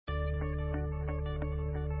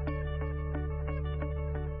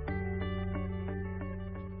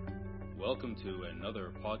Welcome to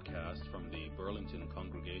another podcast from the Burlington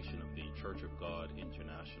Congregation of the Church of God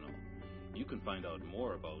International. You can find out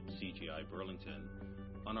more about CGI Burlington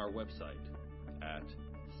on our website at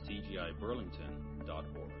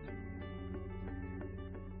cgiburlington.org.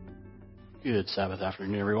 Good Sabbath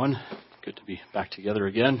afternoon, everyone. Good to be back together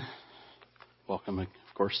again. Welcome, of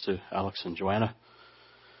course, to Alex and Joanna.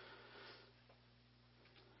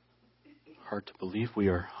 Hard to believe we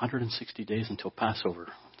are 160 days until Passover.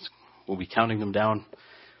 We'll be counting them down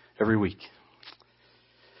every week.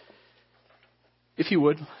 If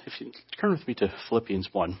you turn with me to Philippians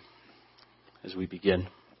 1 as we begin.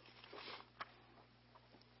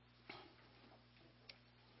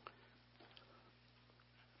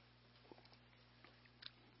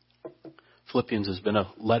 Philippians has been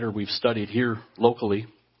a letter we've studied here locally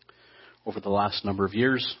over the last number of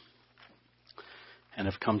years and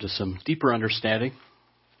have come to some deeper understanding.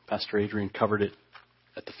 Pastor Adrian covered it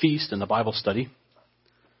at the feast and the Bible study,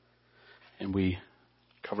 and we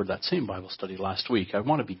covered that same Bible study last week. I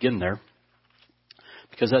want to begin there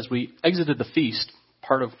because as we exited the feast,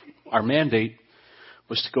 part of our mandate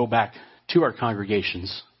was to go back to our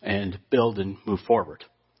congregations and build and move forward.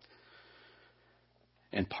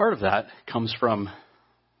 And part of that comes from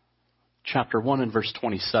chapter 1 and verse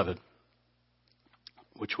 27,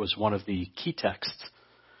 which was one of the key texts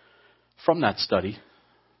from that study.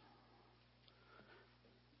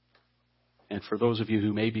 And for those of you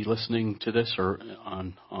who may be listening to this or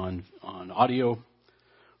on audio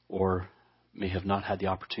or may have not had the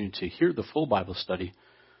opportunity to hear the full Bible study,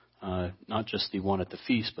 not just the one at the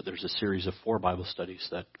feast, but there's a series of 4 Bible studies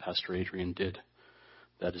that Pastor Adrian did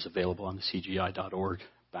that is available on the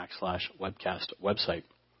cgi.org/webcast website,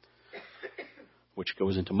 which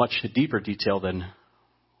goes into much deeper detail than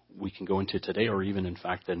we can go into today, or even, in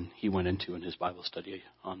fact, than he went into in his Bible study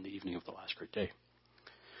on the evening of the last great day.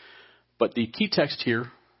 But the key text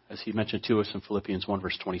here, as he mentioned to us in Philippians 1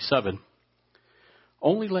 verse 27,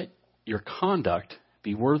 only let your conduct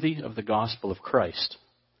be worthy of the gospel of Christ,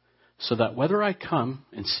 so that whether I come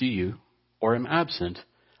and see you or am absent,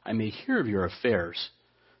 I may hear of your affairs,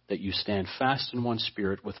 that you stand fast in one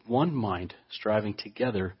spirit with one mind, striving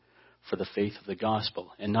together for the faith of the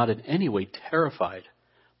gospel, and not in any way terrified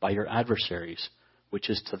by your adversaries,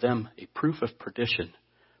 which is to them a proof of perdition,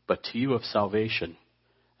 but to you of salvation,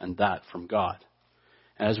 and that from God.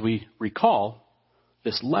 As we recall,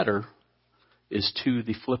 this letter is to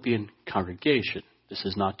the Philippian congregation. This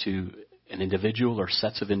is not to an individual or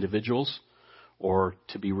sets of individuals, or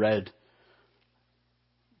to be read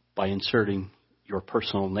by inserting your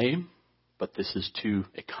personal name, but this is to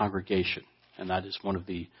a congregation. And that is one of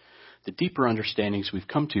the deeper understandings we've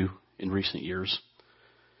come to in recent years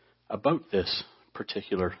about this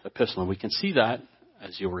particular epistle. And we can see that,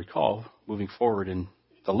 as you'll recall, moving forward in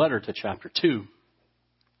the letter to chapter 2,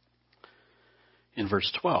 in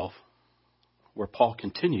verse 12, where Paul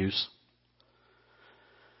continues,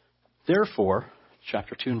 "Therefore,"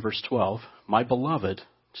 chapter 2 and verse 12, "my beloved,"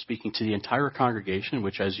 speaking to the entire congregation,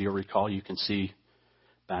 which, as you'll recall, you can see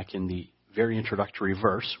back in the very introductory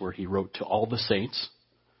verse where he wrote to all the saints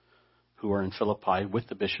who are in Philippi with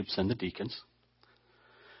the bishops and the deacons.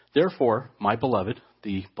 "Therefore, my beloved,"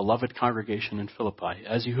 the beloved congregation in Philippi,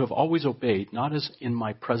 "as you have always obeyed, not as in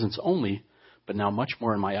my presence only, but now much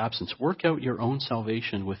more in my absence, work out your own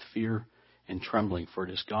salvation with fear and trembling, for it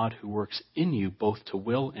is God who works in you both to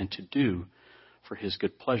will and to do for his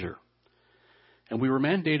good pleasure." And we were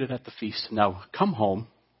mandated at the feast to now come home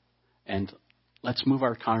and let's move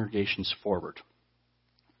our congregations forward.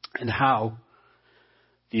 And how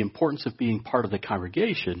the importance of being part of the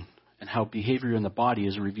congregation and how behavior in the body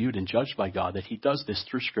is reviewed and judged by God, that he does this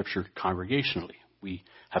through Scripture congregationally. We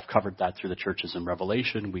have covered that through the churches in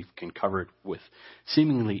Revelation. We can cover it with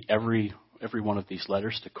seemingly every one of these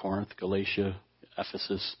letters to Corinth, Galatia,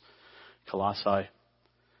 Ephesus, Colossae.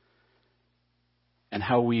 And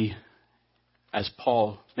how we, as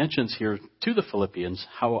Paul mentions here to the Philippians,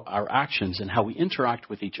 how our actions and how we interact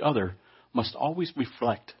with each other must always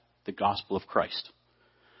reflect the gospel of Christ.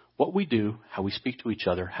 What we do, how we speak to each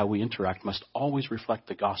other, how we interact must always reflect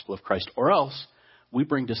the gospel of Christ, or else we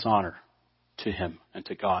bring dishonor to him and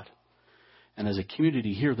to God. And as a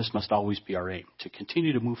community here, this must always be our aim, to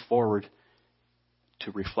continue to move forward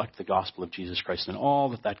to reflect the gospel of Jesus Christ and all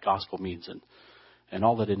that that gospel means, and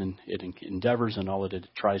all that it endeavors, and all that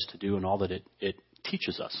it tries to do, and all that it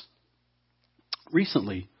teaches us.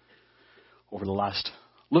 Recently, over the last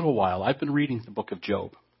little while, I've been reading the book of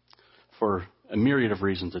Job. For a myriad of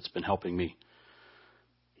reasons, it's been helping me.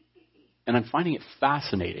 And I'm finding it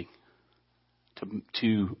fascinating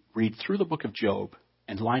to read through the book of Job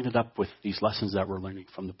and line it up with these lessons that we're learning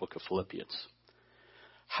from the book of Philippians.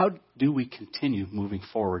 How do we continue moving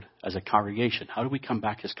forward as a congregation? How do we come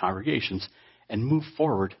back as congregations and move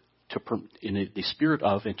forward in the spirit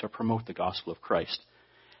of and to promote the gospel of Christ?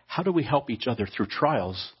 How do we help each other through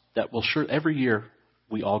trials that will every year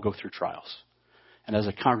we all go through trials? And as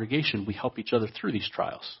a congregation, we help each other through these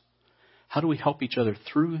trials. How do we help each other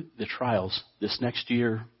through the trials this next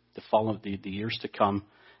year, the years to come,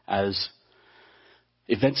 as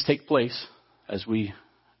events take place, as we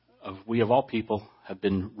of all people have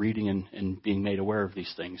been reading and being made aware of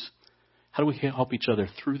these things? How do we help each other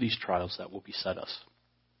through these trials that will beset us?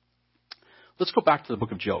 Let's go back to the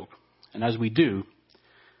book of Job. And as we do,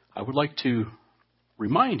 I would like to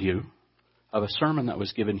remind you of a sermon that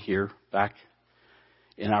was given here back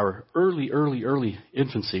in our early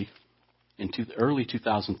infancy in early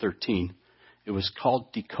 2013. It was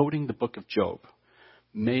called Decoding the Book of Job.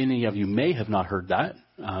 Many of you may have not heard that.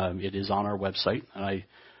 It is on our website. And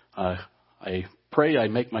I pray I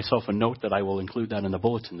make myself a note that I will include that in the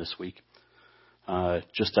bulletin this week,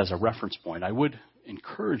 just as a reference point. I would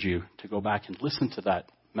encourage you to go back and listen to that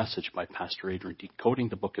message by Pastor Adrian, Decoding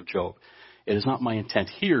the Book of Job. It is not my intent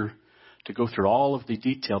here to go through all of the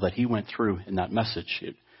detail that he went through in that message.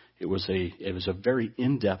 It was a very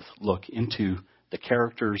in-depth look into the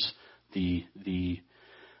characters, the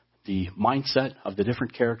mindset of the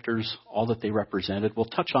different characters, all that they represented. We'll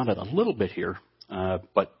touch on it a little bit here,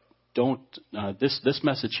 but this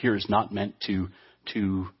message here is not meant to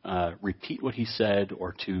repeat what he said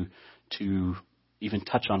or to even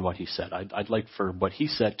touch on what he said. I'd like for what he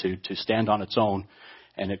said to stand on its own,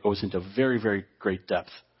 and it goes into very, very great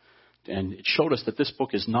depth. And it showed us that this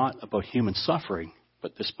book is not about human suffering,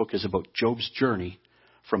 but this book is about Job's journey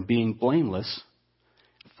from being blameless,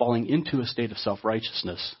 falling into a state of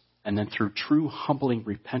self-righteousness, and then through true humbling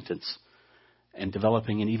repentance and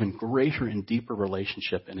developing an even greater and deeper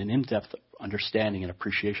relationship and an in-depth understanding and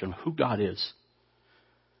appreciation of who God is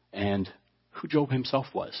and who Job himself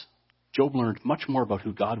was. Job learned much more about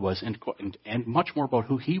who God was and much more about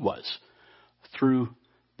who he was through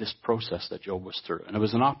this process that Job was through. And it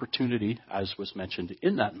was an opportunity, as was mentioned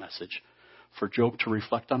in that message, for Job to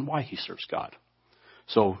reflect on why he serves God.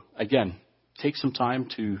 So again, take some time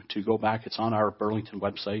to go back. It's on our Burlington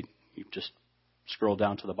website. You just scroll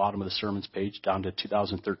down to the bottom of the sermons page, down to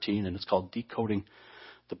 2013, and it's called Decoding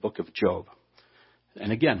the Book of Job.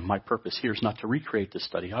 And again, my purpose here is not to recreate this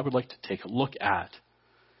study. I would like to take a look at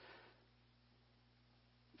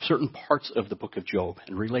certain parts of the book of Job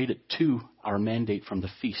and relate it to our mandate from the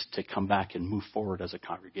feast to come back and move forward as a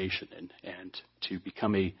congregation and to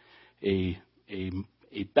become a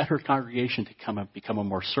better congregation, to become a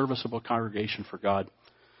more serviceable congregation for God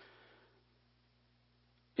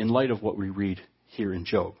in light of what we read here in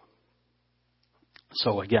Job.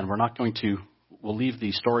 So again, we'll leave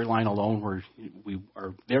the storyline alone. We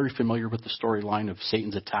are very familiar with the storyline of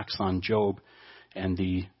Satan's attacks on Job and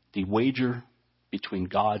the wager between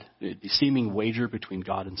God, the seeming wager between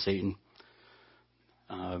God and Satan.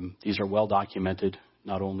 These are well documented,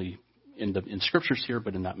 not only in scriptures here,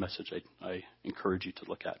 but in that message I encourage you to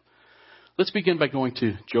look at. Let's begin by going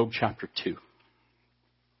to Job chapter 2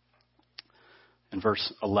 and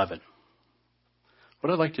verse 11.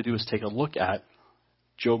 What I'd like to do is take a look at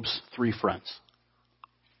Job's three friends.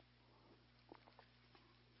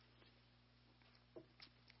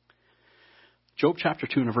 Job chapter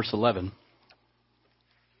 2 and verse 11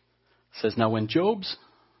 says, "Now when Job's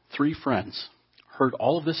three friends heard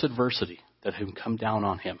all of this adversity that had come down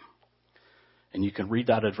on him," and you can read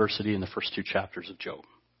that adversity in the first two chapters of Job,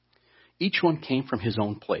 "each one came from his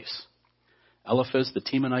own place. Eliphaz the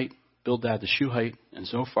Temanite, Bildad the Shuhite, and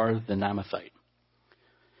Zophar the Naamathite.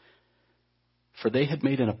 For they had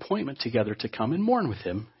made an appointment together to come and mourn with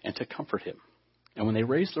him and to comfort him. And when they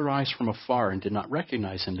raised their eyes from afar and did not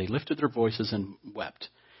recognize him, they lifted their voices and wept.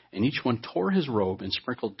 And each one tore his robe and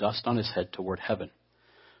sprinkled dust on his head toward heaven.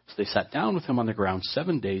 So they sat down with him on the ground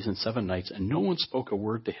 7 days and 7 nights, and no one spoke a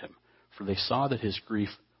word to him, for they saw that his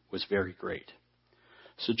grief was very great."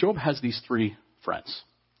 So Job has these three friends,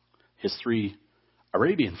 his three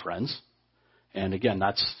Arabian friends. And again,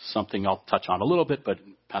 that's something I'll touch on a little bit, but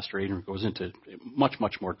Pastor Adrian goes into much,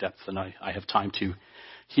 much more depth than I have time to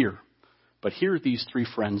here. But here, these three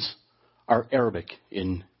friends are Arabic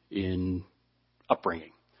in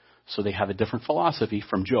upbringing. So they have a different philosophy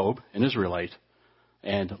from Job, an Israelite.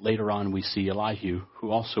 And later on, we see Elihu,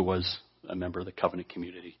 who also was a member of the covenant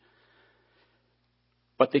community.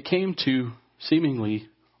 But they came to seemingly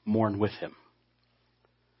mourn with him.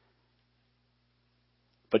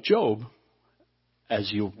 But Job,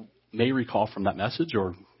 as you may recall from that message,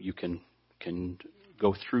 or you can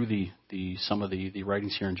go through some of the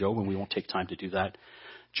writings here in Job, and we won't take time to do that.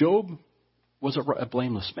 Job was a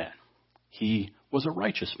blameless man. He was a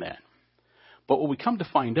righteous man. But what we come to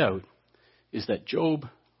find out is that Job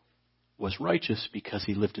was righteous because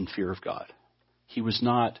he lived in fear of God. He was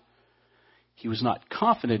not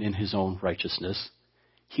confident in his own righteousness.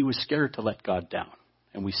 He was scared to let God down.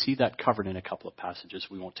 And we see that covered in a couple of passages.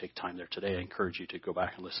 We won't take time there today. I encourage you to go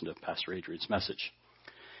back and listen to Pastor Adrian's message.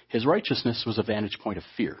 His righteousness was a vantage point of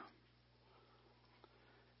fear.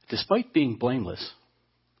 Despite being blameless,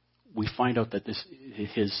 we find out that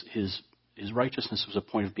his righteousness was a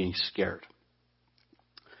point of being scared.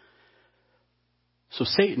 So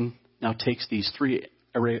Satan now takes these three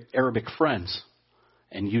Arabic friends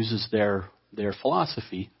and uses their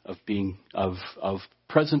philosophy of being of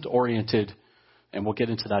present-oriented, and we'll get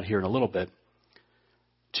into that here in a little bit,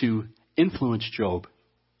 to influence Job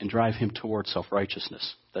and drive him towards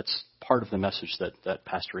self-righteousness. That's part of the message that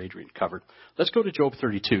Pastor Adrian covered. Let's go to Job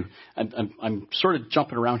 32. I'm sort of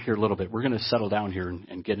jumping around here a little bit. We're going to settle down here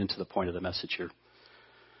and get into the point of the message here.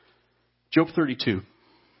 Job 32.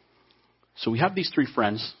 So we have these three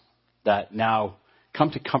friends that now come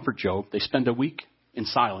to comfort Job. They spend a week in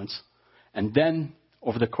silence, and then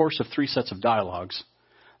over the course of 3 sets of dialogues,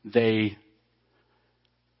 they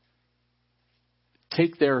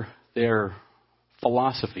take their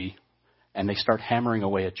philosophy and they start hammering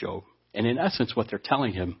away at Job. And in essence, what they're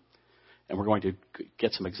telling him, and we're going to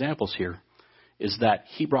get some examples here, is that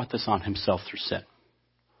he brought this on himself through sin.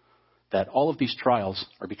 That all of these trials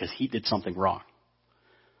are because he did something wrong.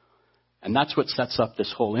 And that's what sets up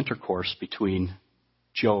this whole intercourse between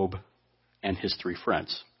Job and his three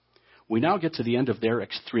friends. We now get to the end of their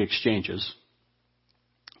three exchanges.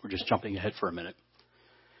 We're just jumping ahead for a minute.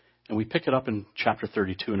 And we pick it up in chapter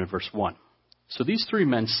 32 and in verse 1. So these three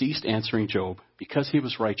men ceased answering Job because he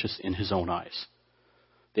was righteous in his own eyes.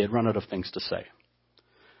 They had run out of things to say.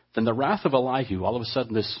 Then the wrath of Elihu, all of a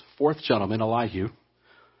sudden this fourth gentleman, Elihu,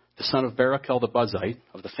 the son of Barachel the Buzite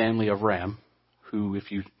of the family of Ram, who,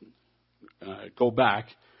 if you go back,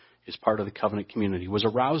 is part of the covenant community, was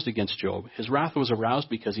aroused against Job. His wrath was aroused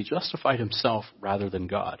because he justified himself rather than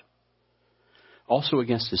God. Also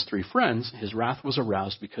against his three friends, his wrath was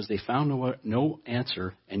aroused because they found no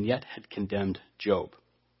answer and yet had condemned Job.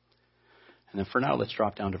 And then for now, let's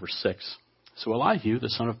drop down to verse 6. So Elihu, the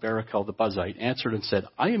son of Barachel the Buzite, answered and said,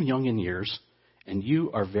 I am young in years, and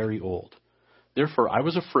you are very old. Therefore I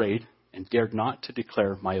was afraid and dared not to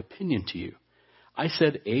declare my opinion to you. I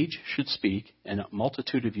said age should speak, and a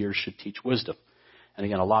multitude of years should teach wisdom. And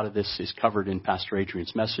again, a lot of this is covered in Pastor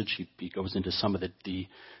Adrian's message. He goes into some of the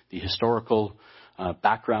historical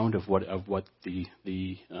background of what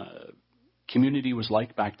the community was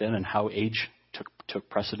like back then, and how age took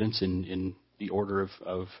precedence in the order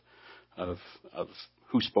of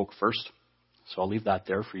who spoke first. So I'll leave that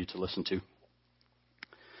there for you to listen to.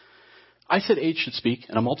 I said age should speak,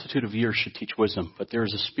 and a multitude of years should teach wisdom. But there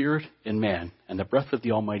is a spirit in man, and the breath of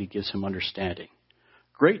the Almighty gives him understanding.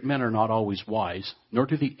 Great men are not always wise, nor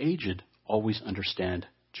do the aged always understand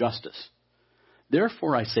justice.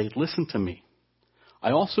 Therefore I say, listen to me.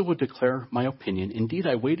 I also would declare my opinion. Indeed,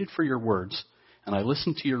 I waited for your words, and I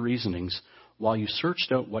listened to your reasonings while you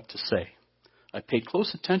searched out what to say. I paid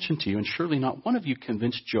close attention to you, and surely not one of you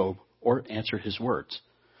convinced Job or answered his words.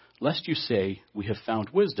 Lest you say, we have found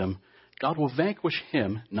wisdom, God will vanquish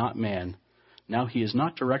him, not man. Now he has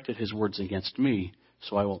not directed his words against me,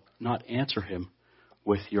 so I will not answer him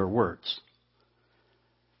with your words.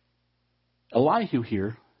 Elihu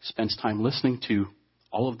here spends time listening to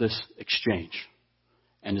all of this exchange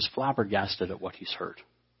and is flabbergasted at what he's heard.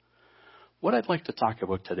 What I'd like to talk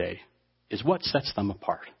about today is what sets them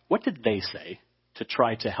apart. What did they say to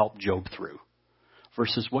try to help Job through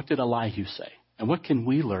versus what did Elihu say? And what can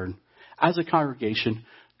we learn as a congregation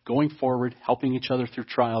going forward, helping each other through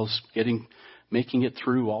trials, making it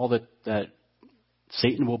through all that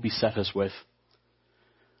Satan will beset us with?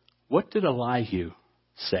 What did Elihu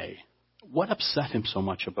say? What upset him so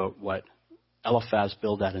much about what Eliphaz,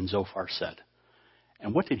 Bildad, and Zophar said?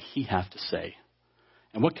 And what did he have to say?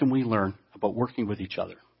 And what can we learn about working with each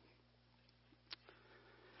other?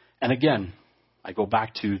 And again, I go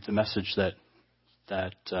back to the message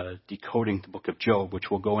that decoding the book of Job, which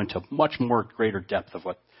will go into much more greater depth of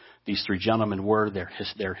what these three gentlemen were, their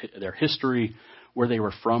history, where they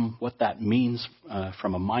were from, what that means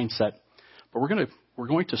from a mindset. But we're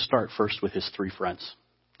going to start first with his three friends.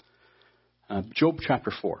 Job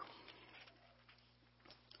chapter 4.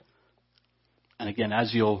 And again,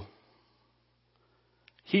 as you'll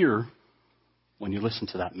hear when you listen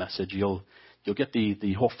to that message, you'll get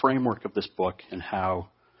the whole framework of this book and how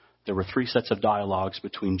There were 3 sets of dialogues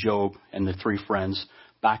between Job and the 3 friends,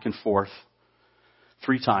 back and forth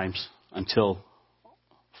 3 times until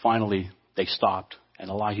finally they stopped and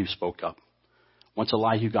Elihu spoke up. Once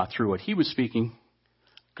Elihu got through what he was speaking,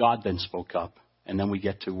 God then spoke up, and then we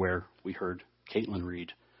get to where we heard Caitlin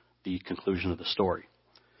read the conclusion of the story.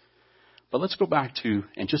 But let's go back to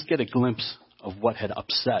and just get a glimpse of what had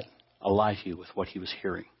upset Elihu with what he was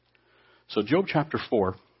hearing. So Job chapter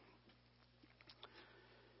 4.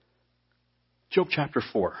 Job chapter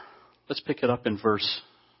 4. Let's pick it up in verse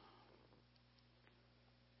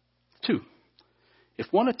 2. If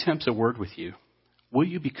one attempts a word with you, will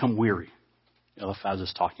you become weary? Eliphaz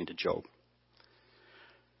is talking to Job.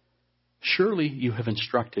 Surely you have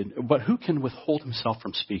instructed, but who can withhold himself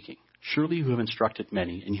from speaking? Surely you have instructed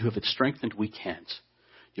many, and you have strengthened weak hands.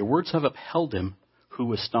 Your words have upheld him who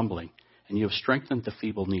was stumbling, and you have strengthened the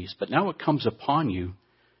feeble knees. But now it comes upon you,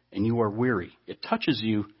 and you are weary. It touches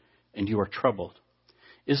you, and you are troubled.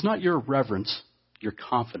 Is not your reverence, your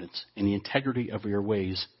confidence, in the integrity of your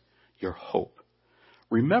ways, your hope?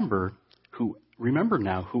 Remember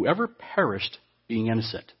now, whoever perished being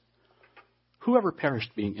innocent. Whoever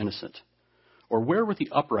perished being innocent. Or where were the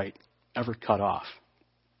upright ever cut off?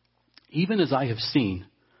 Even as I have seen,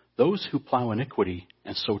 those who plow iniquity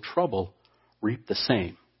and sow trouble reap the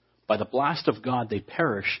same. By the blast of God they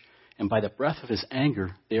perish, and by the breath of his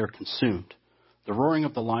anger they are consumed. The roaring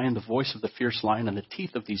of the lion, the voice of the fierce lion, and the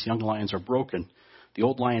teeth of these young lions are broken. The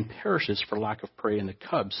old lion perishes for lack of prey, and the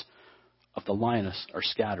cubs of the lioness are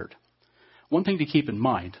scattered. One thing to keep in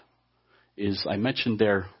mind is I mentioned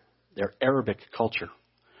their Arabic culture.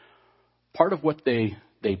 Part of what they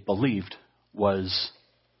believed was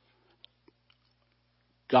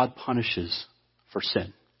God punishes for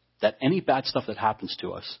sin. That any bad stuff that happens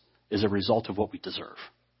to us is a result of what we deserve.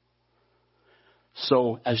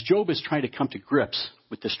 So as Job is trying to come to grips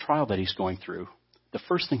with this trial that he's going through, the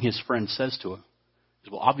first thing his friend says to him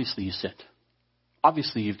is, well, obviously you sinned.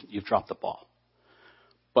 Obviously you've dropped the ball.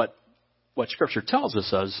 But what Scripture tells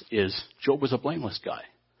us is Job was a blameless guy.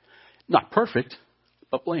 Not perfect,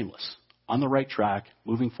 but blameless. On the right track,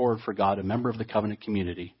 moving forward for God, a member of the covenant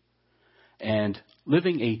community, and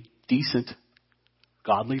living a decent,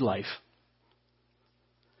 godly life.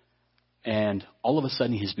 And all of a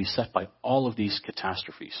sudden he's beset by all of these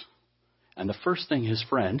catastrophes. And the first thing his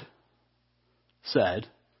friend said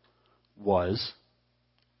was,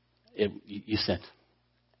 you sinned.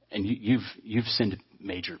 And you've sinned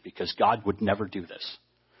major, because God would never do this.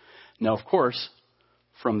 Now, of course,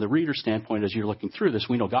 from the reader's standpoint, as you're looking through this,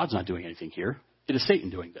 we know God's not doing anything here. It is Satan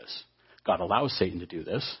doing this. God allows Satan to do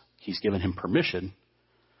this. He's given him permission.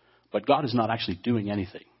 But God is not actually doing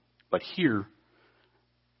anything. But here,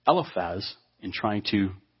 Eliphaz, in trying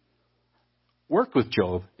to work with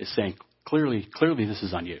Job, is saying, clearly this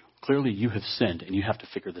is on you. Clearly you have sinned, and you have to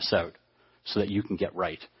figure this out so that you can get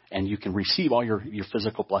right and you can receive all your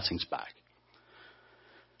physical blessings back.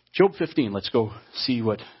 Job 15, let's go see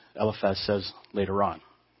what Eliphaz says later on.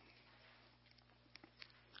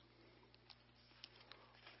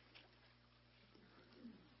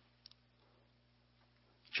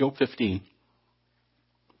 Job 15.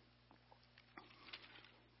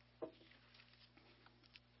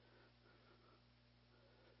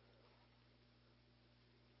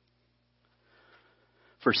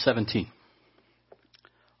 Verse 17.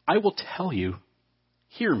 I will tell you,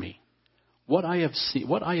 hear me. What I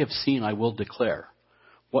have seen I will declare.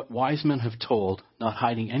 What wise men have told, not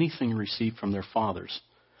hiding anything received from their fathers,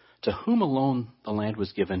 to whom alone the land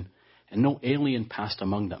was given, and no alien passed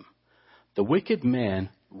among them. The wicked man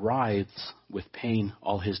writhes with pain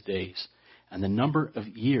all his days, and the number of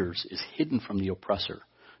years is hidden from the oppressor.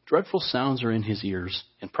 Dreadful sounds are in his ears,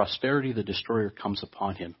 and prosperity the destroyer comes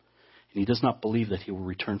upon him. And he does not believe that he will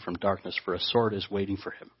return from darkness, for a sword is waiting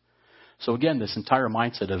for him. So again, this entire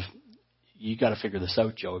mindset of, you got to figure this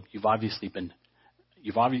out, Job. You're obviously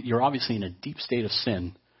in a deep state of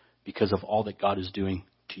sin because of all that God is doing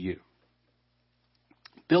to you.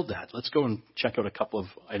 Bildad. Let's go and check out a couple of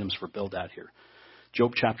items for Bildad here.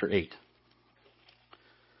 Job chapter 8.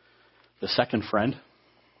 The second friend.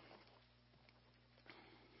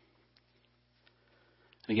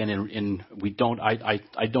 Again,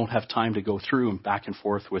 I don't have time to go through and back and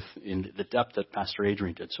forth with in the depth that Pastor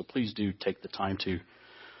Adrian did. So please do take the time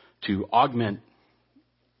to augment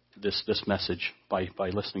this message by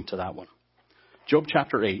listening to that one. Job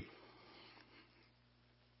chapter 8,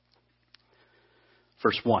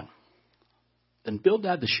 verse 1. Then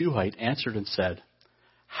Bildad the Shuhite answered and said,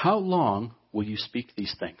 how long will you speak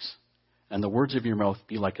these things, and the words of your mouth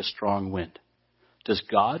be like a strong wind? Does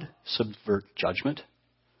God subvert judgment?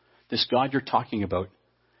 This God you're talking about,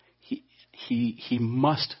 He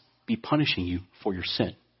must be punishing you for your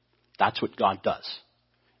sin. That's what God does.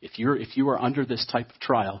 If you are under this type of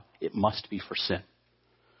trial, it must be for sin.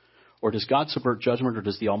 Or does God subvert judgment, or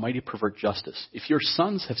does the Almighty pervert justice? If your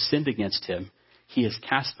sons have sinned against him, he has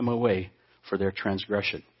cast them away for their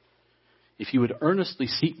transgression. If you would earnestly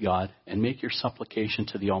seek God and make your supplication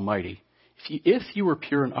to the Almighty, if you were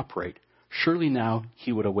pure and upright, surely now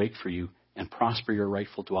he would awake for you and prosper your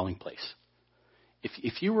rightful dwelling place.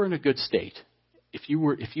 If you were in a good state, if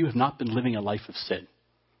you have not been living a life of sin,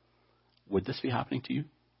 would this be happening to you?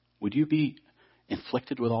 Would you be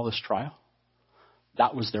inflicted with all this trial?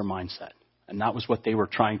 That was their mindset. And that was what they were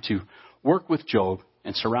trying to work with Job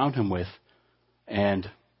and surround him with and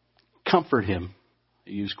comfort him,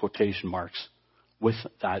 I use quotation marks, with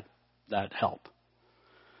that help.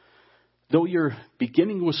 Though your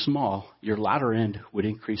beginning was small, your latter end would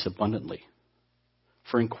increase abundantly.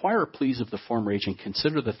 For inquire, please, of the former age and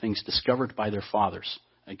consider the things discovered by their fathers.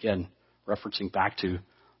 Again, referencing back to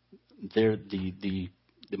the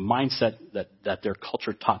mindset that their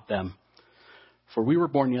culture taught them. For we were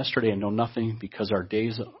born yesterday and know nothing, because our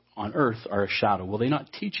days on earth are a shadow. Will they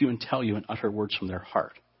not teach you and tell you and utter words from their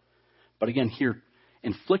heart? But again, here,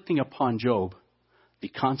 inflicting upon Job the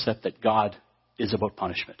concept that God is about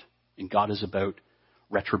punishment and God is about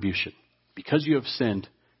retribution. Because you have sinned,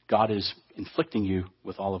 God is inflicting you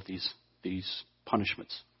with all of these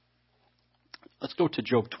punishments. Let's go to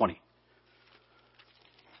Job 20.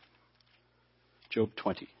 Job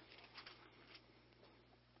 20.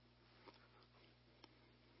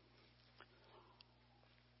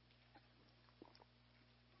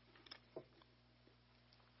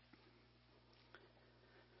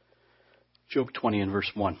 Job 20 and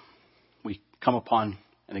verse 1. We come upon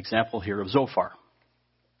an example here of Zophar,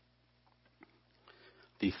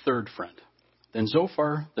 the third friend. Then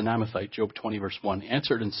Zophar the Naamathite, Job 20 verse 1,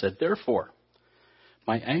 answered and said, Therefore,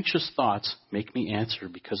 my anxious thoughts make me answer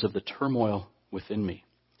because of the turmoil within me.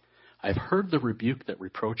 I have heard the rebuke that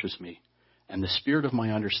reproaches me, and the spirit of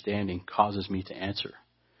my understanding causes me to answer.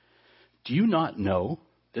 Do you not know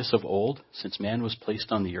this of old, since man was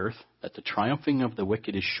placed on the earth, that the triumphing of the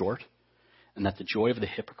wicked is short, and that the joy of the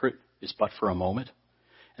hypocrite is but for a moment?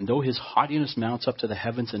 And though his haughtiness mounts up to the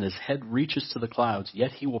heavens and his head reaches to the clouds,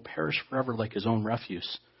 yet he will perish forever like his own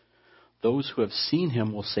refuse. Those who have seen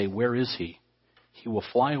him will say, Where is he? He will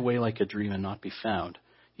fly away like a dream and not be found.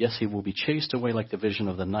 Yes, he will be chased away like the vision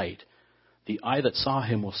of the night. The eye that saw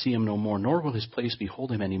him will see him no more, nor will his place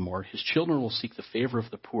behold him any more. His children will seek the favor of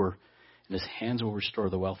the poor, and his hands will restore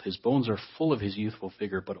the wealth. His bones are full of his youthful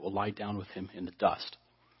vigor, but it will lie down with him in the dust.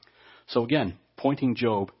 So again, pointing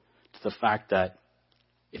Job to the fact that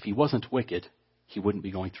if he wasn't wicked, he wouldn't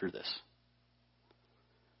be going through this.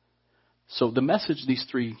 So the message these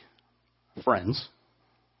three friends,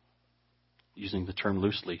 using the term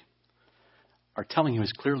loosely, are telling him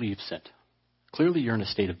is clearly you've sinned. Clearly you're in a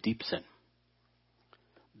state of deep sin.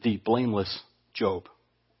 The blameless Job,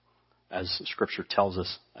 as Scripture tells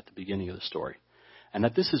us at the beginning of the story. And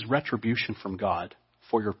that this is retribution from God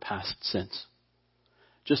for your past sins.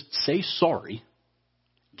 Just say sorry,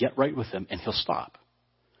 get right with him, and he'll stop.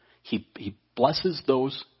 He blesses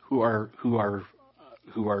those who are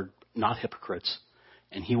not hypocrites,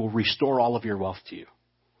 and he will restore all of your wealth to you.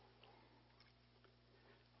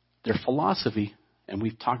 Their philosophy, and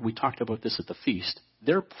we talked about this at the feast,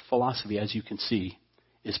 their philosophy, as you can see,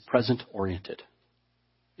 is present-oriented.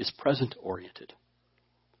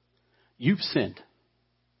 You've sinned.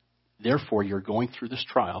 Therefore, you're going through this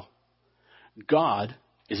trial. God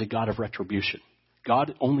is a God of retribution.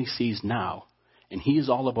 God only sees now, and he is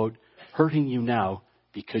all about hurting you now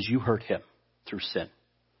because you hurt him through sin.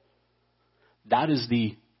 That is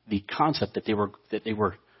the concept that they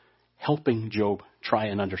were helping Job try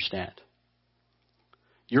and understand.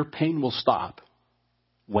 Your pain will stop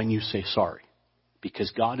when you say sorry,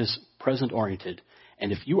 because God is present-oriented,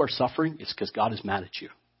 and if you are suffering, it's because God is mad at you.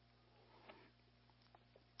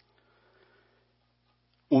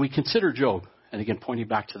 When we consider Job, and again, pointing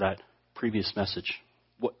back to that previous message,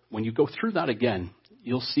 when you go through that again,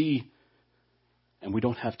 you'll see, and we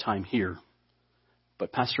don't have time here,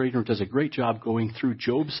 but Pastor Adrian does a great job going through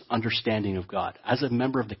Job's understanding of God as a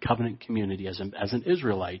member of the covenant community, as an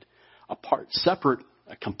Israelite, separate,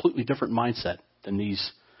 a completely different mindset than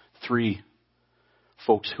these three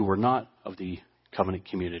folks who were not of the covenant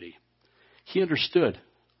community. He understood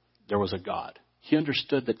there was a God. He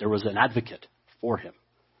understood that there was an advocate for him,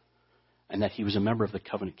 and that he was a member of the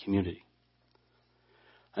covenant community.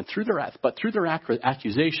 And through their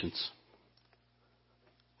accusations,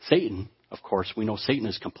 Satan, of course, we know Satan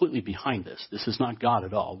is completely behind this. This is not God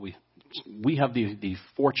at all. we have the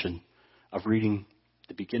fortune of reading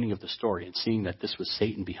the beginning of the story and seeing that this was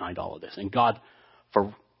Satan behind all of this. And God,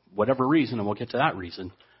 for whatever reason, and we'll get to that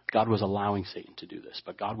reason, God was allowing Satan to do this,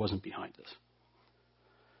 but God wasn't behind this.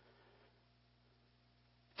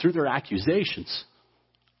 Through their accusations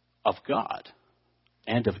of God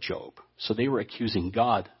and of Job, so they were accusing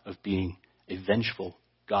God of being a vengeful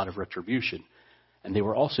God of retribution, and they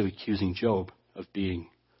were also accusing Job of being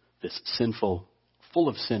this sinful, full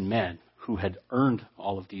of sin man who had earned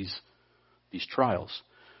all of these trials.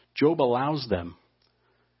 Job allows them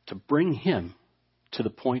to bring him to the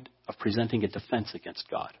point of presenting a defense against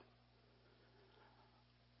God.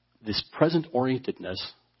 This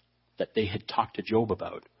present-orientedness that they had talked to Job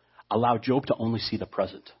about allowed Job to only see the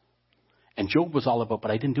present. And Job was all about,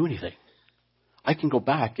 but I didn't do anything. I can go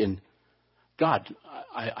back and, God,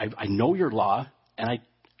 I know your law, and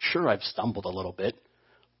I've stumbled a little bit,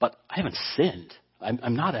 but I haven't sinned.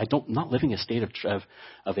 I'm not living a state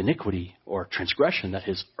of iniquity or transgression that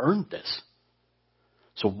has earned this.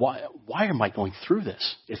 So why am I going through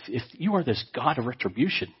this? If you are this God of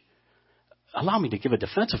retribution, allow me to give a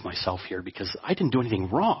defense of myself here because I didn't do anything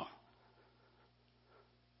wrong.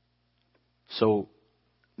 So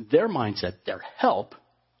their mindset, their help,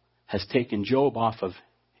 has taken Job off of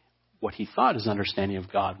what he thought his understanding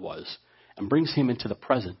of God was and brings him into the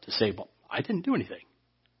present to say, well, I didn't do anything.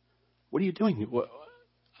 What are you doing?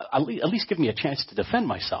 At least give me a chance to defend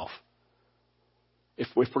myself. If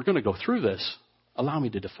we're going to go through this, allow me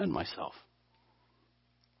to defend myself.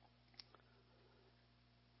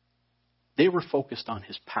 They were focused on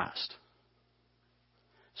his past.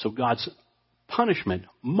 So God's punishment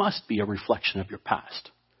must be a reflection of your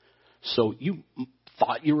past. So you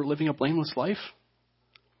thought you were living a blameless life,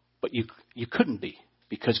 but you couldn't be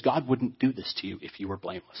because God wouldn't do this to you if you were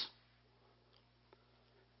blameless.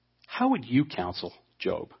 How would you counsel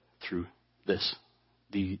Job through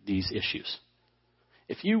these issues?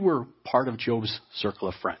 If you were part of Job's circle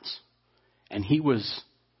of friends and he was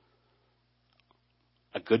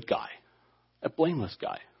a good guy, a blameless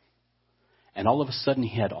guy, and all of a sudden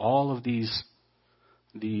he had all of these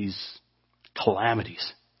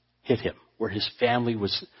calamities hit him, where his family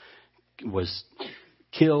was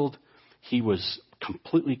killed, he was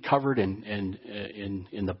completely covered in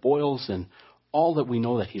the boils, and all that we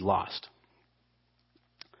know that he lost.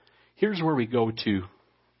 Here's where we go to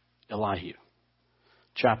Elihu,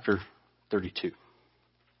 chapter 32.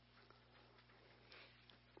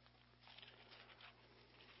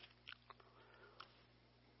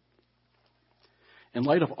 In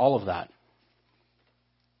light of all of that,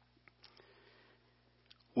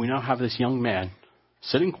 we now have this young man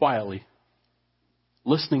sitting quietly,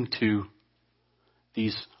 listening to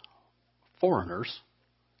these foreigners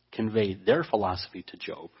convey their philosophy to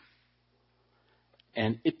Job.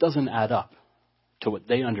 And it doesn't add up to what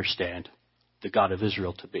they understand the God of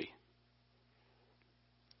Israel to be.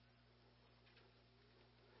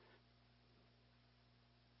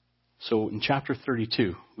 So in chapter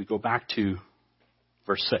 32, we go back to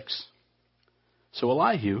verse 6. So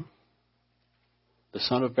Elihu, the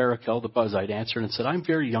son of Barachel the Buzite, answered and said, I'm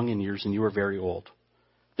very young in years and you are very old.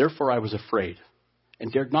 Therefore I was afraid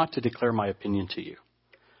and dared not to declare my opinion to you.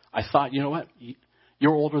 I thought, you know what?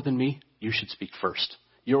 You're older than me. You should speak first.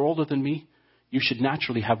 You're older than me. You should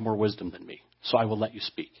naturally have more wisdom than me. So I will let you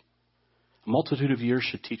speak. A multitude of years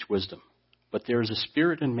should teach wisdom. But there is a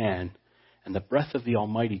spirit in man, and the breath of the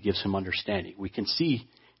Almighty gives him understanding. We can see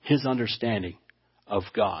his understanding of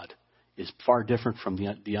God is far different from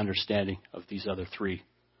the understanding of these other three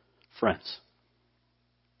friends.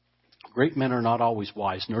 Great men are not always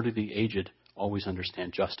wise, nor do the aged always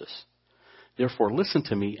understand justice. Therefore, listen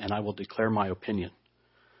to me, and I will declare my opinion.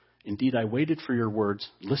 Indeed, I waited for your words,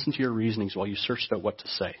 listened to your reasonings while you searched out what to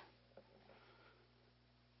say.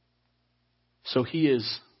 So he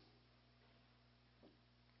is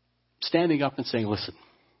standing up and saying, listen,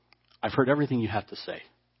 I've heard everything you have to say,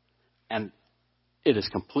 and it is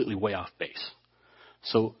completely way off base.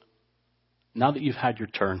 So now that you've had your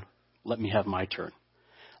turn, let me have my turn.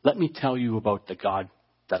 Let me tell you about the God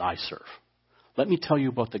that I serve. Let me tell you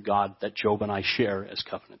about the God that Job and I share as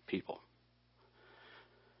covenant people.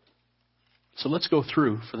 So let's go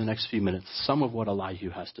through, for the next few minutes, some of what Elihu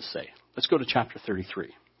has to say. Let's go to chapter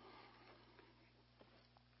 33,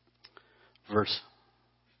 verse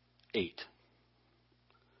 8.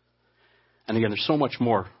 And again, there's so much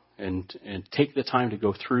more. And take the time to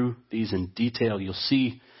go through these in detail. You'll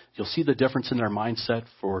see the difference in their mindset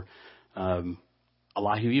for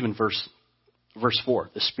Elihu, even verse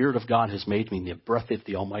 4. The Spirit of God has made me, and the breath of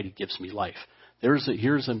the Almighty gives me life. Here's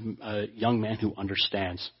a young man who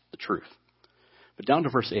understands the truth. But down to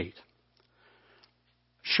verse 8.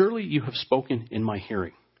 Surely you have spoken in my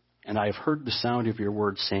hearing, and I have heard the sound of your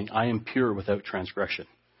words, saying, I am pure without transgression.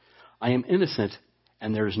 I am innocent,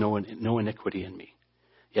 and there is no iniquity in me.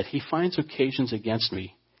 Yet he finds occasions against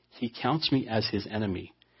me. He counts me as his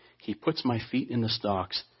enemy. He puts my feet in the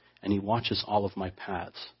stocks, and he watches all of my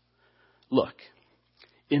paths. Look,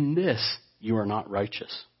 in this you are not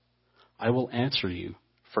righteous. I will answer you,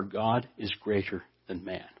 for God is greater than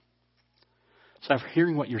man. So after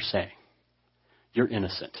hearing what you're saying, you're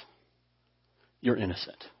innocent. You're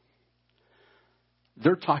innocent.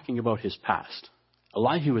 They're talking about his past.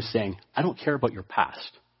 Elihu is saying, I don't care about your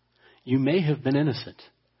past. You may have been innocent,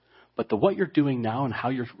 but what you're doing now and how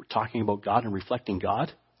you're talking about God and reflecting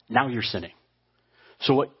God, now you're sinning.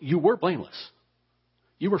 So you were blameless.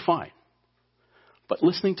 You were fine. But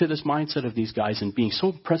listening to this mindset of these guys and being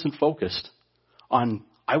so present focused on,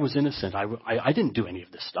 I was innocent, I didn't do any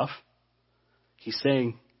of this stuff. He's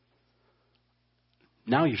saying,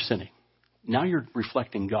 now you're sinning. Now you're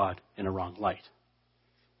reflecting God in a wrong light.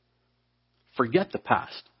 Forget the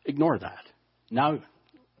past. Ignore that.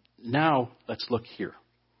 Now let's look here.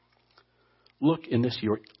 Look, in this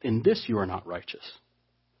you are not righteous.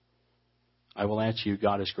 I will answer you,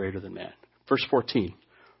 God is greater than man. Verse 14.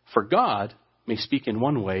 For God may speak in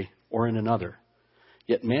one way or in another,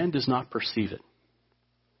 yet man does not perceive it.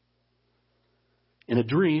 In a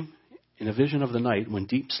dream, in a vision of the night, when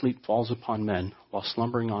deep sleep falls upon men while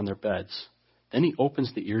slumbering on their beds, then he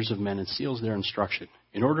opens the ears of men and seals their instruction.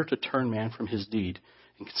 In order to turn man from his deed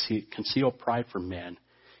and conceal pride from man,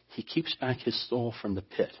 he keeps back his soul from the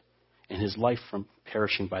pit and his life from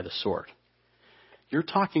perishing by the sword. You're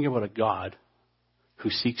talking about a God who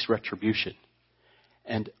seeks retribution.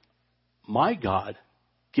 And my God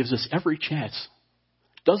gives us every chance,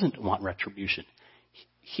 doesn't want retribution.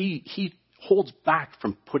 He holds back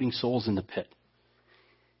from putting souls in the pit.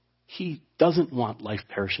 He doesn't want life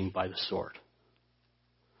perishing by the sword.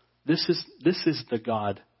 This is the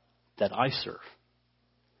God that I serve.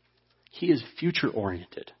 He is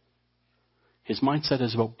future-oriented. His mindset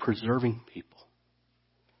is about preserving people.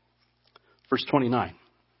 Verse 29.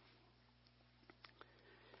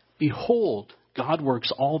 Behold, God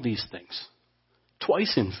works all these things.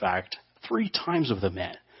 Twice, in fact, 3 times of the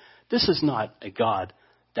man. This is not a God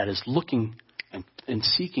that is looking and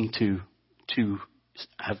seeking to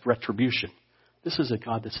have retribution. This is a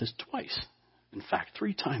God that says twice, in fact,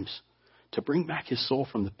 3 times, to bring back his soul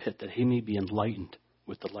from the pit that he may be enlightened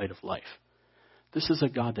with the light of life. This is a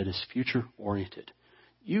God that is future-oriented.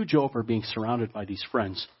 You, Job, are being surrounded by these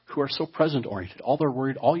friends who are so present-oriented.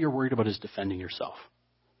 All you're worried about is defending yourself.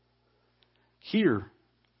 Here,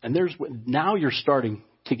 and now you're starting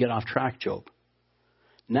to get off track, Job.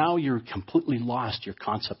 Now you're completely lost your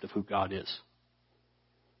concept of who God is.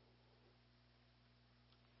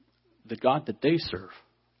 The God that they serve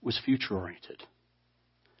was future-oriented.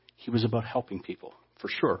 He was about helping people, for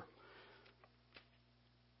sure.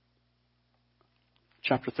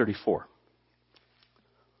 Chapter 34.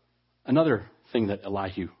 Another thing that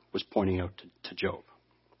Elihu was pointing out to Job.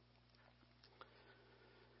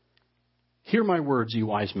 Hear my words, you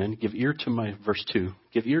wise men. Give ear to my, verse 2.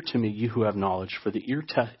 Give ear to me, you who have knowledge, for the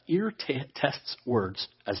ear tests words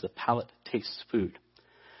as the palate tastes food.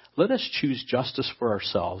 Let us choose justice for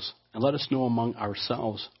ourselves, and let us know among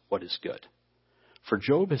ourselves what is good. For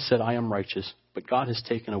Job has said, I am righteous, but God has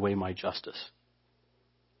taken away my justice.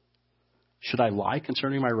 Should I lie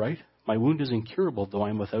concerning my right? My wound is incurable, though I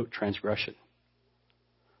am without transgression.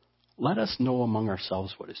 Let us know among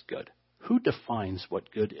ourselves what is good. Who defines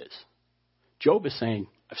what good is? Job is saying,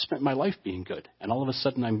 I've spent my life being good, and all of a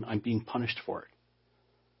sudden I'm being punished for it.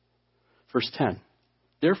 Verse 10,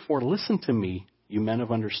 therefore listen to me, you men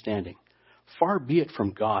of understanding. Far be it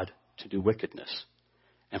from God to do wickedness,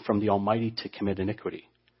 and from the Almighty to commit iniquity.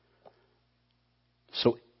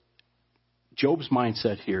 So Job's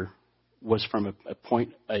mindset here was from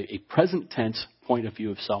a present tense point of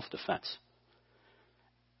view of self-defense.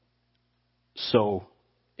 So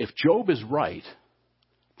if Job is right,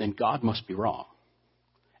 then God must be wrong.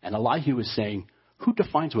 And Elihu is saying, who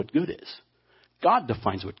defines what good is? God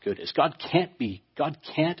defines what good is. God can't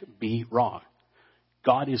be wrong.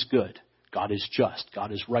 God is good. God is just.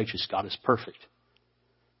 God is righteous. God is perfect.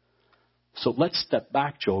 So let's step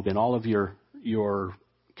back, Job, in all of your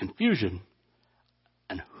confusion.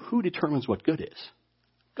 And who determines what good is?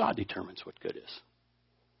 God determines what good is.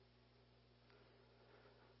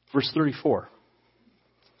 Verse 34.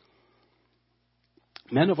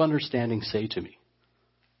 Men of understanding say to me,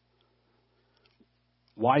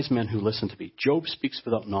 wise men who listen to me, Job speaks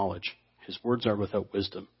without knowledge. His words are without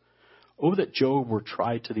wisdom. Oh, that Job were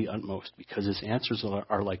tried to the utmost, because his answers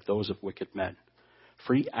are like those of wicked men.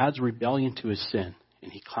 For he adds rebellion to his sin,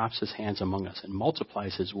 and he claps his hands among us and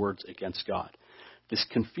multiplies his words against God. This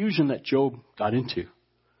confusion that Job got into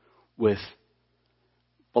with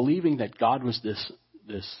believing that God was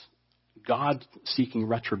this God seeking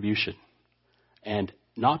retribution and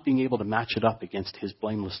not being able to match it up against his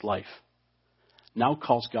blameless life now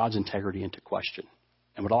calls God's integrity into question.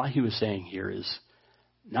 And what Elihu is saying here is,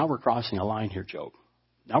 now we're crossing a line here, Job.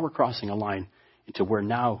 Now we're crossing a line into where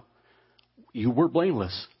now you were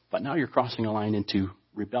blameless, but now you're crossing a line into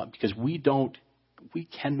rebellion, because we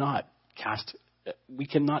cannot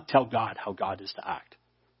tell God how God is to act.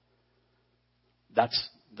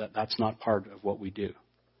 That's not part of what we do.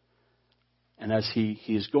 And as he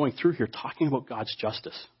is going through here talking about God's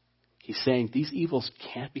justice, he's saying these evils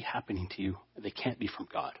can't be happening to you, and they can't be from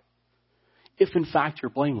God. If in fact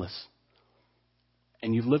you're blameless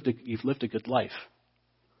and you've lived a good life,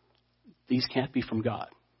 these can't be from God.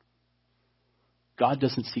 God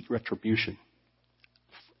doesn't seek retribution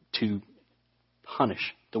to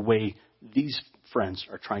punish the way these friends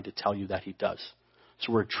are trying to tell you that he does.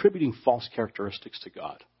 So we're attributing false characteristics to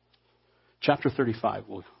God. Chapter 35,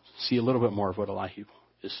 we'll see a little bit more of what Elihu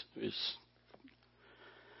is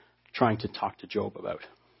trying to talk to Job about.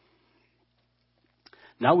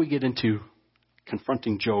 Now we get into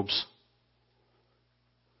confronting Job's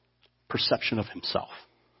perception of himself.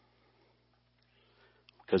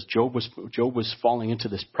 Because Job was falling into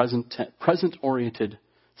this present-oriented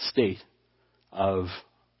state of,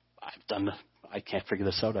 I can't figure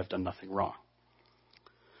this out, I've done nothing wrong.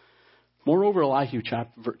 Moreover, Elihu,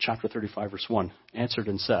 chapter 35, verse 1, answered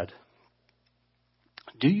and said,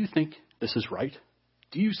 do you think this is right?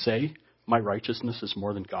 Do you say, my righteousness is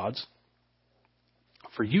more than God's?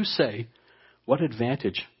 For you say, what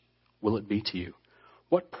advantage will it be to you?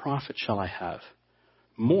 What profit shall I have?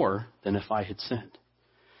 More than if I had sinned.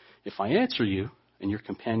 If I answer you, and your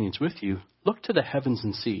companions with you, look to the heavens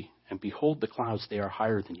and see, and behold the clouds, they are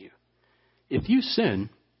higher than you. If you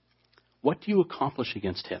sin, what do you accomplish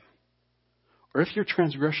against him? Or if your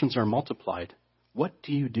transgressions are multiplied, what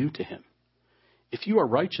do you do to him? If you are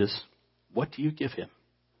righteous, what do you give him?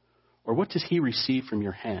 Or what does he receive from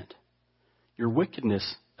your hand? Your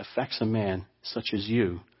wickedness affects a man such as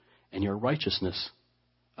you, and your righteousness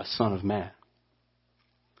a son of man.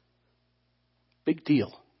 Big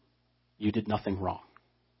deal. You did nothing wrong.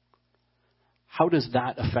 How does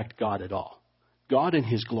that affect God at all? God in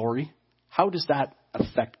his glory, how does that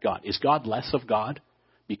affect God? Is God less of God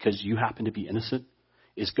because you happen to be innocent?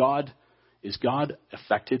 Is God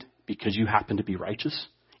affected because you happen to be righteous?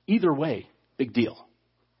 Either way, big deal.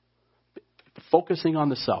 But focusing on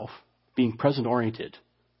the self, being present-oriented,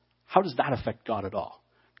 how does that affect God at all?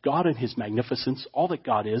 God in his magnificence, all that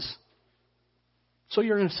God is, so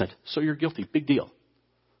you're innocent, so you're guilty, big deal.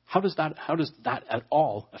 How does that at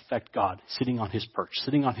all affect God sitting on his perch,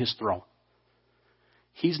 sitting on his throne?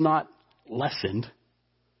 He's not lessened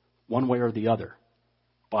one way or the other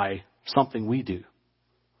by something we do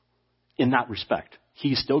in that respect. He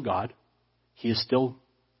is still God. He is still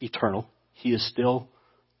eternal. He is still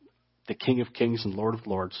the King of Kings and Lord of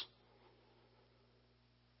Lords.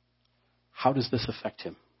 How does this affect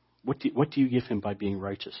him? What do you give him by being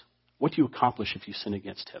righteous? What do you accomplish if you sin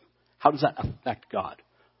against him? How does that affect God?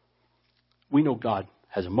 We know God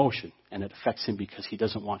has emotion, and it affects him because he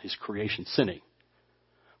doesn't want his creation sinning.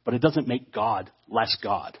 But it doesn't make God less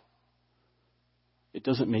God. It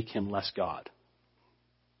doesn't make him less God.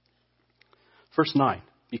 Verse 9,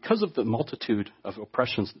 because of the multitude of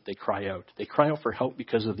oppressions that they cry out for help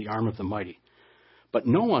because of the arm of the mighty. But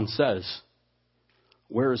no one says,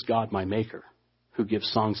 where is God my maker, who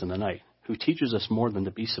gives songs in the night, who teaches us more than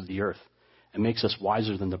the beasts of the earth, and makes us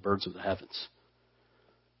wiser than the birds of the heavens?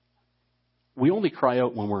 We only cry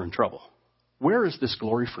out when we're in trouble. Where is this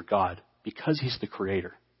glory for God? Because he's the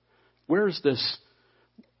creator. Where is this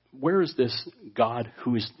God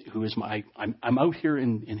who is I'm out here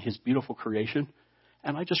in his beautiful creation,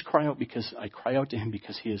 and I just cry out to him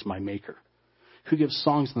because he is my maker, who gives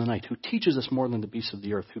songs in the night, who teaches us more than the beasts of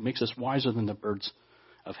the earth, who makes us wiser than the birds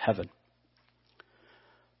of heaven.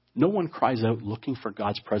 No one cries out looking for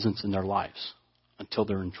God's presence in their lives until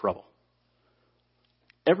they're in trouble.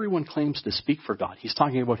 Everyone claims to speak for God. He's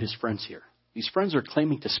talking about his friends here. These friends are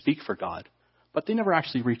claiming to speak for God, but they never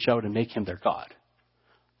actually reach out and make him their God.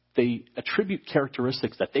 They attribute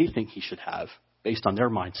characteristics that they think he should have based on their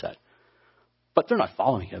mindset, but they're not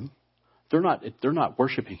following him. They're not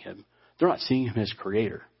worshiping him. They're not seeing him as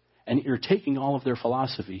creator. And you're taking all of their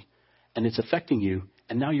philosophy, and it's affecting you,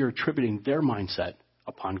 and now you're attributing their mindset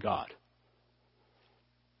upon God.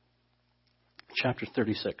 Chapter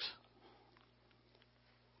 36.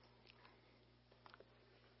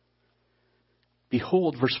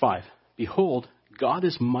 Behold, verse 5, behold, God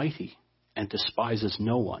is mighty and despises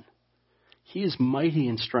no one. He is mighty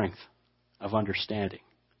in strength of understanding.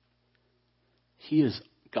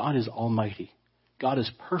 God is almighty. God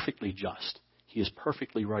is perfectly just. He is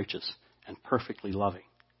perfectly righteous and perfectly loving.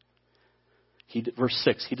 Verse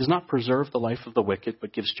 6, he does not preserve the life of the wicked,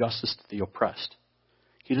 but gives justice to the oppressed.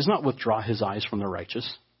 He does not withdraw his eyes from the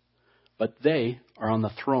righteous, but they are on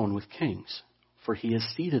the throne with kings, for he has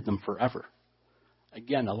seated them forever.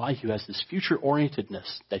 Again, Elihu has this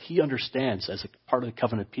future-orientedness that he understands as a part of the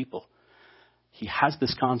covenant people. He has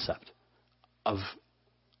this concept of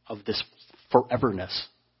this foreverness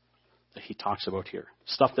that he talks about here.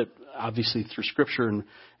 Stuff that obviously through Scripture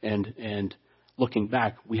and looking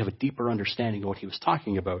back, we have a deeper understanding of what he was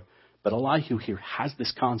talking about. But Elihu here has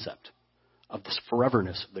this concept of this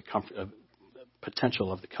foreverness of the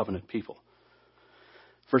potential of the covenant people.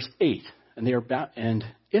 Verse 8, and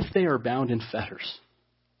if they are bound in fetters,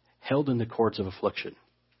 held in the cords of affliction,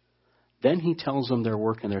 then he tells them their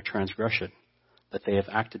work and their transgression, that they have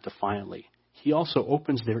acted defiantly. He also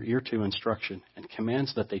opens their ear to instruction and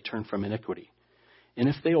commands that they turn from iniquity. And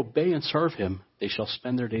if they obey and serve him, they shall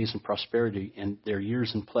spend their days in prosperity and their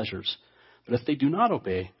years in pleasures. But if they do not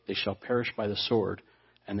obey, they shall perish by the sword,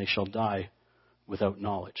 and they shall die without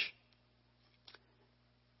knowledge.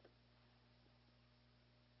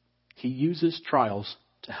 He uses trials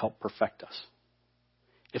to help perfect us.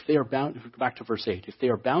 If they are bound, back to verse 8, if they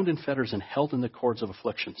are bound in fetters and held in the cords of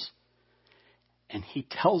afflictions, and he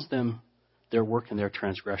tells them their work and their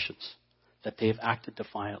transgressions, that they have acted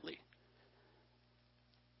defiantly.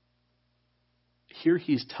 Here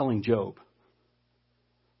he's telling Job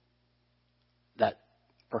that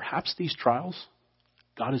perhaps these trials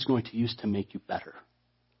God is going to use to make you better.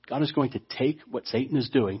 God is going to take what Satan is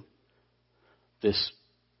doing, this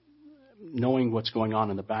knowing what's going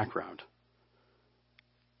on in the background,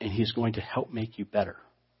 and he's going to help make you better.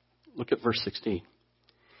 Look at verse 16.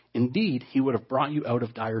 Indeed, he would have brought you out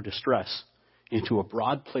of dire distress into a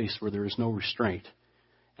broad place where there is no restraint,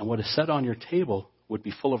 and what is set on your table would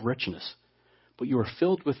be full of richness. But you are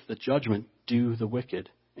filled with the judgment due the wicked,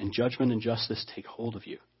 and judgment and justice take hold of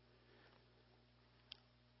you.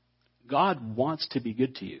 God wants to be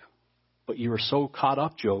good to you, but you are so caught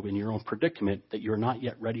up, Job, in your own predicament that you're not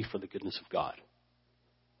yet ready for the goodness of God.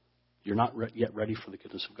 You're not yet ready for the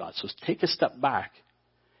goodness of God. So take a step back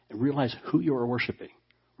and realize who you are worshiping.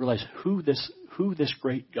 Realize who this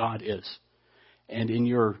great God is. And in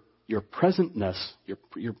your presentness,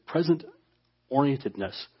 your present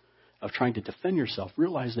orientedness of trying to defend yourself,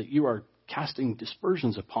 realize that you are casting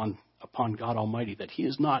dispersions upon God Almighty, that He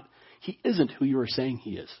isn't who you are saying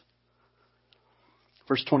He is.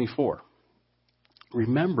 Verse 24.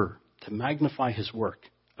 Remember to magnify His work,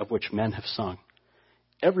 of which men have sung.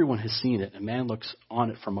 Everyone has seen it, and man looks on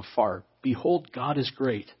it from afar. Behold, God is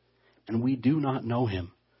great, and we do not know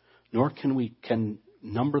Him, nor can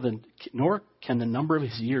the number of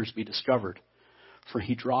His years be discovered. For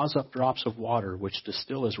He draws up drops of water, which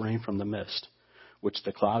distill as rain from the mist, which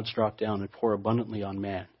the clouds drop down and pour abundantly on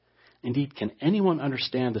man. Indeed, can anyone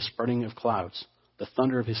understand the spreading of clouds, the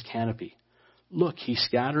thunder of His canopy? Look, He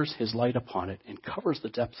scatters His light upon it and covers the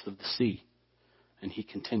depths of the sea. And He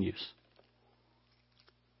continues.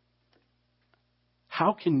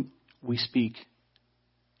 How can we speak,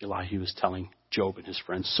 Elihu is telling Job and his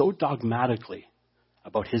friends, so dogmatically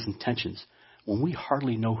about his intentions when we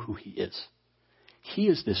hardly know who He is? He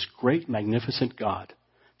is this great, magnificent God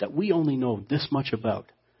that we only know this much about.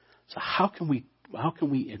 So how can we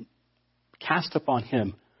cast upon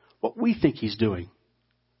Him what we think He's doing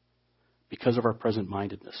because of our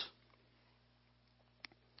present-mindedness?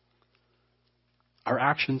 Our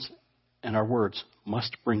actions and our words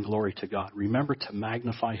must bring glory to God. Remember to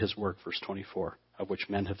magnify His work, verse 24, of which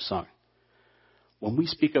men have sung. When we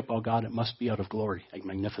speak about God, it must be out of glory and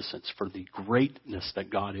magnificence for the greatness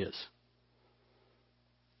that God is.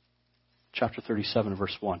 Chapter 37,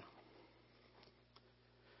 verse 1.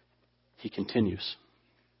 He continues.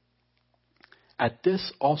 At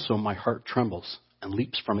this also my heart trembles and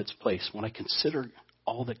leaps from its place when I consider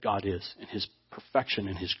all that God is and His perfection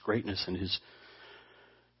and His greatness and His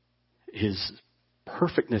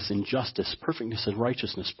perfectness in justice, perfectness in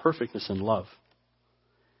righteousness, perfectness in love.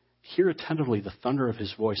 Hear attentively the thunder of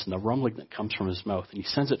His voice and the rumbling that comes from His mouth, and He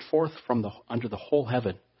sends it forth from under the whole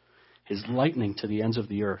heaven, His lightning to the ends of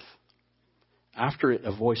the earth. After it,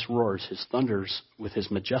 a voice roars, His thunders with His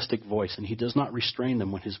majestic voice, and He does not restrain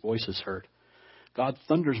them when His voice is heard. God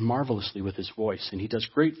thunders marvelously with His voice, and He does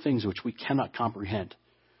great things which we cannot comprehend.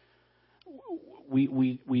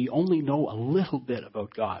 We only know a little bit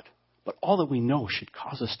about God, but all that we know should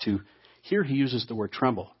cause us to Here he uses the word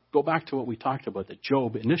tremble. Go back to what we talked about, that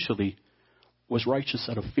Job initially was righteous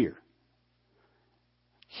out of fear.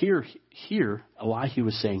 Here, Elihu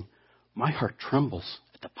was saying, my heart trembles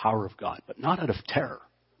at the power of God, but not out of terror,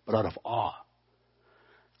 but out of awe.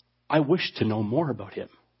 I wish to know more about him.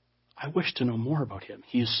 I wish to know more about him.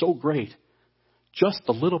 He is so great. Just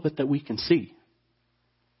the little bit that we can see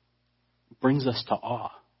brings us to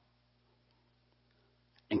awe.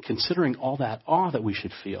 And considering all that awe that we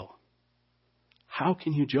should feel, how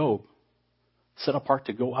can you, Job, set apart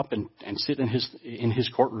to go up and sit in his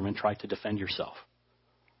courtroom and try to defend yourself?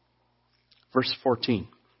 Verse 14.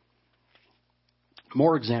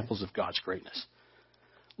 More examples of God's greatness.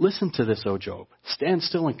 Listen to this, O Job. Stand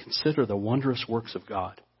still and consider the wondrous works of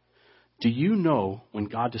God. Do you know when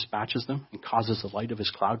God dispatches them and causes the light of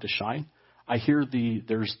his cloud to shine? I hear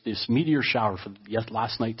there's this meteor shower for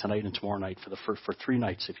last night, tonight, and tomorrow night for 3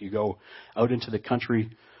 nights. If you go out into the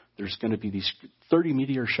country, there's going to be these 30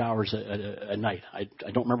 meteor showers a night. I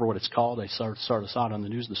don't remember what it's called. I saw it on the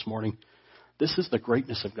news this morning. This is the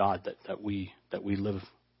greatness of God that we live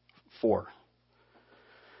for.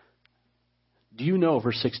 Do you know,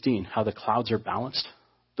 verse 16, how the clouds are balanced?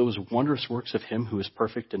 Those wondrous works of him who is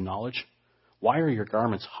perfect in knowledge. Why are your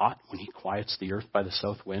garments hot when he quiets the earth by the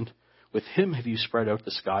south wind? With him have you spread out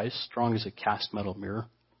the skies, strong as a cast metal mirror.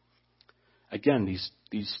 Again,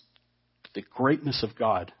 the greatness of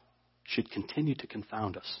God should continue to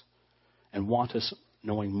confound us and want us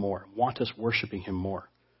knowing more, want us worshiping him more.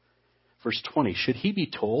 Verse 20, should he be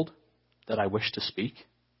told that I wish to speak?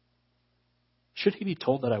 Should he be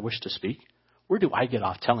told that I wish to speak? Where do I get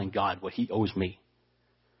off telling God what he owes me?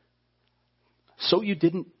 So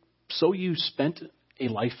you spent a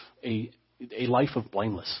life of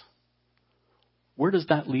blameless. Where does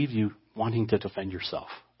that leave you wanting to defend yourself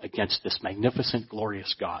against this magnificent,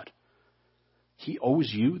 glorious God? He owes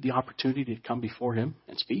you the opportunity to come before him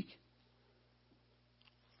and speak.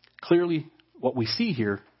 Clearly, what we see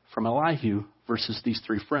here from Elihu versus these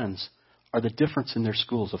 3 friends are the difference in their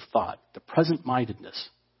schools of thought, the present-mindedness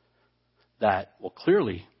that, well,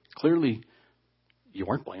 clearly, you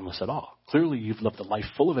weren't blameless at all. Clearly, you've lived a life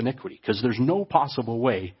full of iniquity, because there's no possible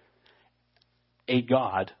way a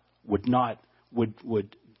God would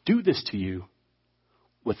do this to you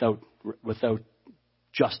without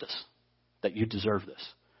justice, that you deserve this.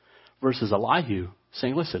 Versus Elihu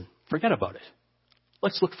saying, listen, forget about it.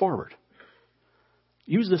 Let's look forward.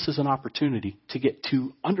 Use this as an opportunity to get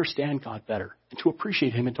to understand God better and to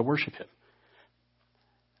appreciate him and to worship him.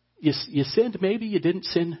 You sinned, maybe you didn't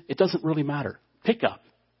sin. It doesn't really matter. Pick up,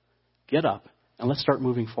 get up, and let's start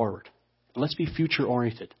moving forward. And let's be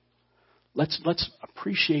future-oriented. Let's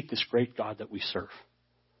appreciate this great God that we serve.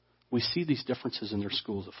 We see these differences in their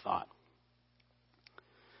schools of thought.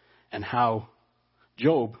 And how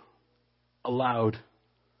Job allowed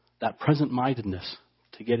that present-mindedness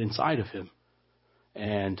to get inside of him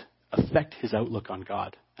and affect his outlook on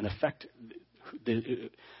God and affect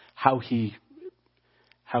how he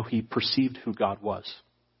perceived who God was.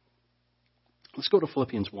 Let's go to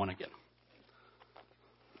Philippians 1 again.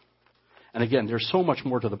 And again, there's so much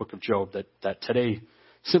more to the book of Job that today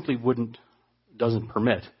simply doesn't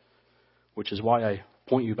permit, which is why I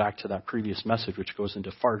point you back to that previous message, which goes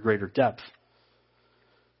into far greater depth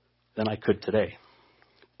than I could today.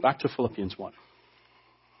 Back to Philippians 1.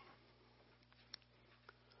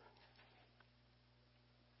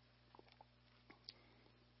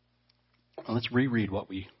 And let's reread what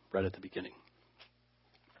we read at the beginning.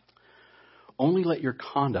 Only let your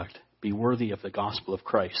conduct be worthy of the gospel of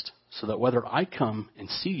Christ, so that whether I come and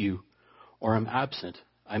see you or am absent,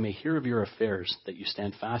 I may hear of your affairs, that you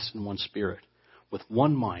stand fast in one spirit, with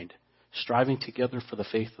one mind, striving together for the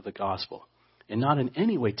faith of the gospel, and not in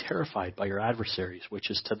any way terrified by your adversaries, which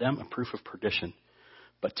is to them a proof of perdition,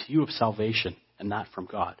 but to you of salvation, and that from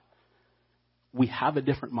God. We have a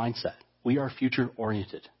different mindset. We are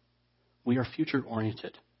future-oriented. We are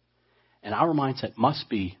future-oriented. And our mindset must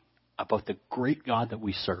be about the great God that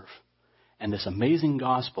we serve and this amazing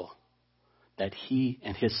gospel that he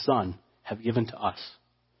and his son have given to us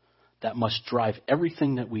that must drive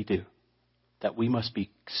everything that we do, that we must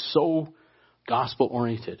be so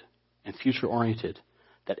gospel-oriented and future-oriented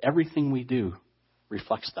that everything we do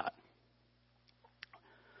reflects that.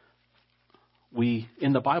 We,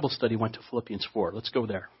 in the Bible study, went to Philippians 4. Let's go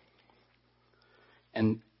there.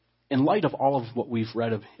 And in light of all of what we've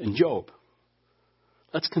read in Job,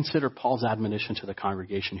 let's consider Paul's admonition to the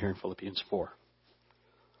congregation here in Philippians 4.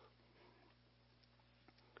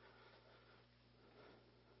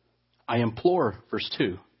 I implore, verse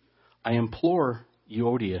 2, I implore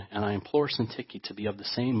Euodia and I implore Syntyche to be of the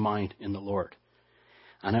same mind in the Lord.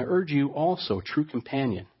 And I urge you also, true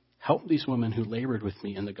companion, help these women who labored with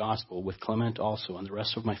me in the gospel, with Clement also and the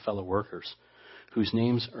rest of my fellow workers, whose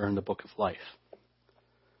names are in the book of life.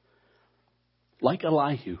 Like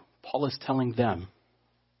Elihu, Paul is telling them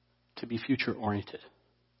to be future-oriented.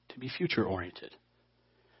 To be future-oriented.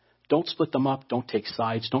 Don't split them up. Don't take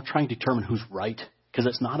sides. Don't try and determine who's right, because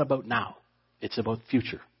it's not about now. It's about the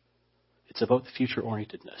future. It's about the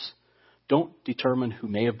future-orientedness. Don't determine who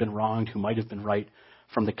may have been wronged, who might have been right,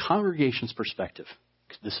 from the congregation's perspective.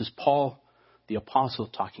 This is Paul, the apostle,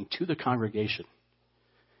 talking to the congregation.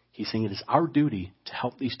 He's saying it is our duty to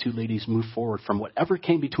help these two ladies move forward from whatever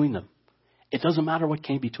came between them. It doesn't matter what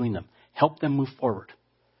came between them. Help them move forward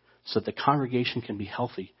so that the congregation can be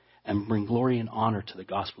healthy and bring glory and honor to the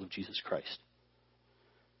gospel of Jesus Christ.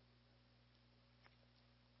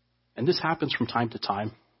 And this happens from time to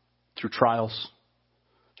time through trials,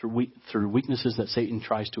 through weaknesses that Satan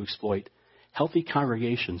tries to exploit. Healthy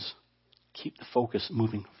congregations keep the focus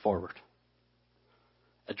moving forward.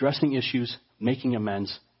 Addressing issues, making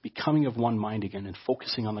amends, becoming of one mind again, and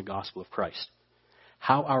focusing on the gospel of Christ.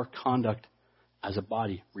 How our conduct as a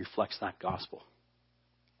body reflects that gospel.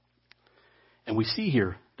 And we see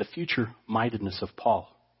here the future-mindedness of Paul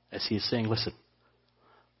as he is saying, listen,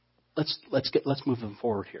 let's move them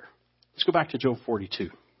forward here. Let's go back to Job 42.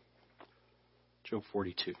 Job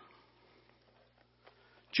 42.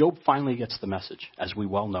 Job finally gets the message, as we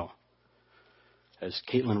well know. As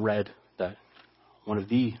Caitlin read, that one of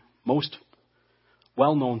the most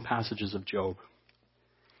well-known passages of Job,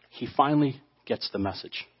 he finally gets the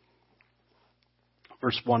message.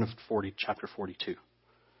 Verse 1 of chapter 42.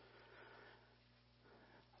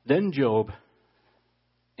 Then Job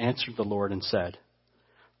answered the Lord and said,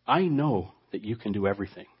 I know that you can do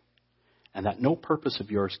everything, and that no purpose of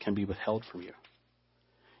yours can be withheld from you.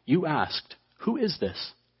 You asked, who is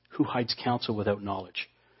this who hides counsel without knowledge?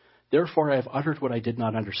 Therefore I have uttered what I did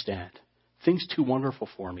not understand, things too wonderful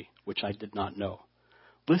for me, which I did not know.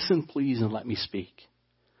 Listen, please, and let me speak.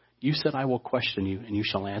 You said, I will question you, and you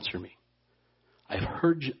shall answer me. I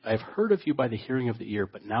have heard of you by the hearing of the ear,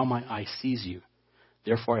 but now my eye sees you.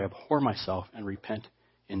 Therefore I abhor myself and repent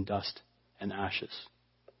in dust and ashes.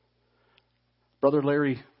 Brother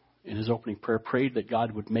Larry, in his opening prayer, prayed that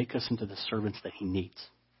God would make us into the servants that he needs.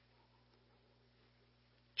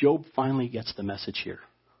 Job finally gets the message here.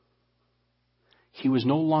 He was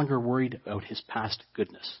no longer worried about his past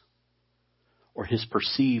goodness or his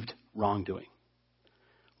perceived wrongdoing.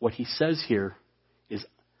 What he says here is,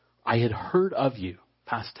 I had heard of you,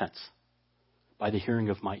 past tense, by the hearing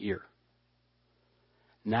of my ear.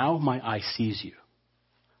 Now my eye sees you.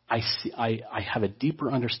 I have a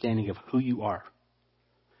deeper understanding of who you are.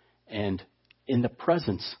 And in the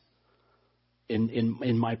presence,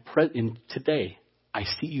 in today, I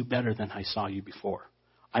see you better than I saw you before.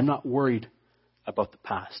 I'm not worried about the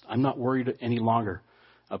past. I'm not worried any longer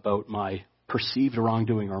about my perceived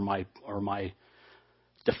wrongdoing or my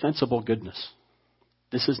defensible goodness.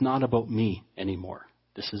 This is not about me anymore.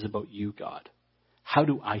 This is about you, God. How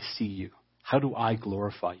do I see you? How do I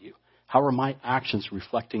glorify you? How are my actions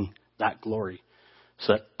reflecting that glory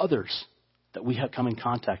so that others that we have come in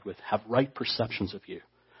contact with have right perceptions of you,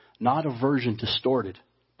 not a version distorted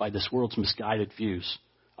by this world's misguided views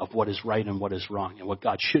of what is right and what is wrong and what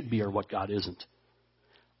God should be or what God isn't.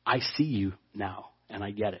 I see you now, and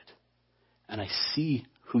I get it. And I see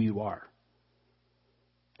who you are.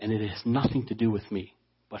 And it has nothing to do with me,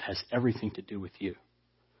 but has everything to do with you.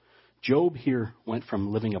 Job here went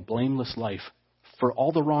from living a blameless life for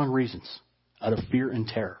all the wrong reasons, out of fear and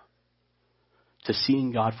terror, to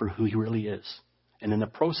seeing God for who he really is. And in the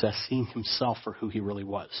process, seeing himself for who he really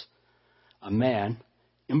was. A man,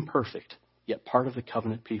 imperfect, yet part of the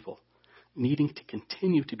covenant people, needing to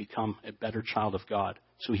continue to become a better child of God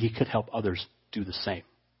so he could help others do the same.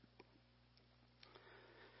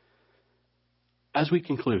 As we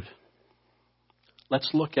conclude, let's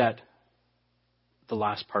look at the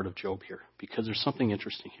last part of Job here, because there's something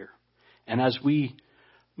interesting here. And as we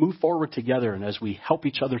move forward together and as we help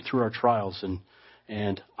each other through our trials,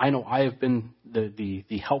 and I know I have been the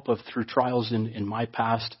help of through trials in my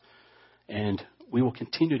past, and we will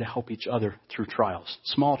continue to help each other through trials.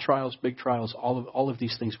 Small trials, big trials, all of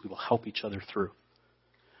these things we will help each other through.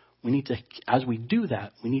 We need to, as we do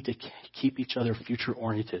that, we need to keep each other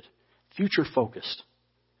future-oriented, future-focused.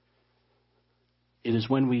 It is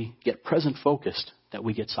when we get present-focused that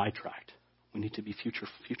we get sidetracked. We need to be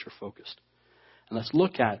future-focused. And let's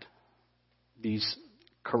look at these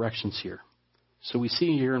corrections here. So we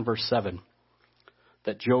see here in verse 7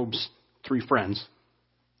 that Job's three friends,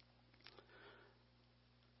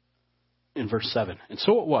 in verse 7, and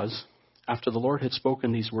so it was, after the Lord had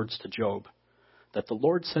spoken these words to Job, that the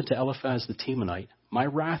Lord said to Eliphaz the Temanite, My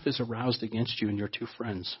wrath is aroused against you and your 2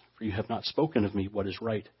 friends, for you have not spoken of me what is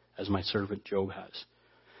right, as my servant Job has.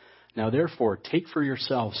 Now therefore, take for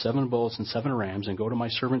yourselves 7 bulls and 7 rams, and go to my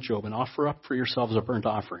servant Job, and offer up for yourselves a burnt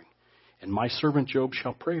offering. And my servant Job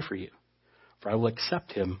shall pray for you. For I will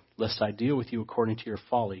accept him, lest I deal with you according to your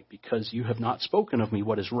folly, because you have not spoken of me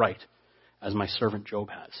what is right, as my servant Job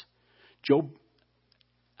has. Job,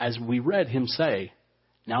 as we read him say,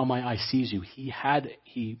 now my eye sees you. He had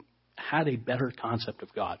a better concept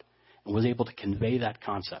of God and was able to convey that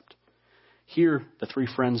concept. Here, the 3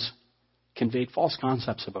 friends conveyed false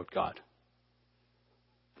concepts about God.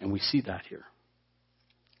 And we see that here.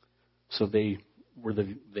 So they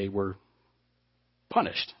were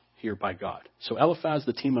punished here by God. So Eliphaz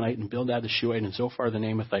the Temanite and Bildad the Shuhite and Zophar the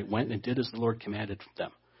Naamathite went and did as the Lord commanded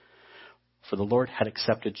them. For the Lord had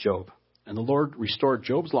accepted Job. And the Lord restored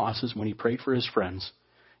Job's losses when he prayed for his friends.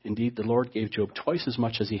 Indeed, the Lord gave Job twice as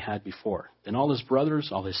much as he had before. Then all his brothers,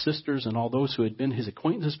 all his sisters, and all those who had been his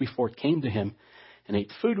acquaintances before came to him and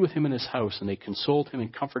ate food with him in his house, and they consoled him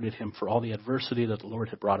and comforted him for all the adversity that the Lord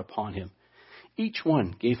had brought upon him. Each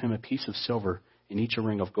one gave him a piece of silver and each a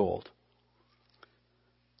ring of gold.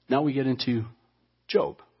 Now we get into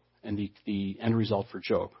Job and the end result for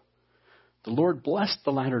Job. The Lord blessed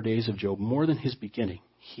the latter days of Job more than his beginning.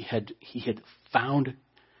 He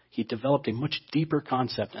developed a much deeper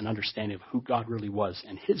concept and understanding of who God really was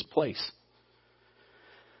and his place.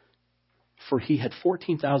 For he had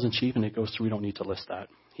 14,000 sheep, and it goes through, we don't need to list that.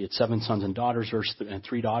 He had 7 sons and daughters, and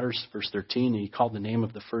 3 daughters, verse 13. And he called the name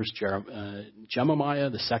of the first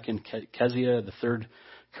Jemimiah, the second Keziah, the third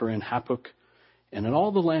Keren-Hapuk. And in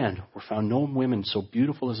all the land were found no women so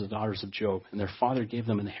beautiful as the daughters of Job, and their father gave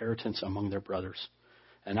them inheritance among their brothers.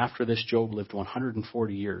 And after this, Job lived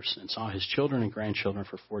 140 years and saw his children and grandchildren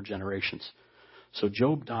for 4 generations. So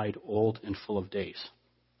Job died old and full of days.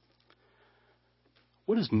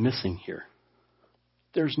 What is missing here?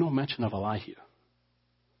 There's no mention of Elihu.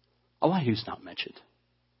 Elihu's not mentioned.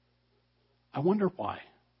 I wonder why.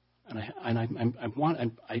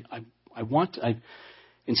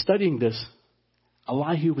 In studying this,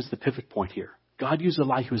 Elihu was the pivot point here. God used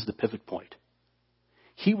Elihu as the pivot point.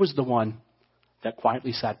 He was the one that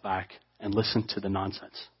quietly sat back and listened to the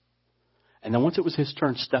nonsense. And then once it was his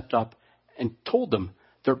turn, stepped up and told them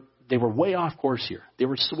they were way off course here. They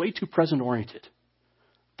were way too present-oriented.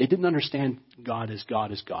 They didn't understand God as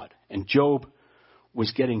God is God. And Job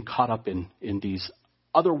was getting caught up in these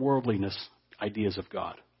otherworldliness ideas of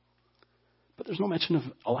God. But there's no mention of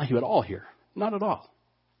Elihu at all here. Not at all.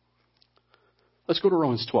 Let's go to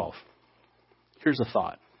Romans 12. Here's a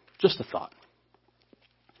thought. Just a thought.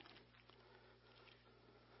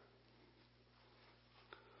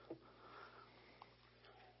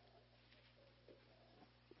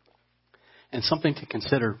 And something to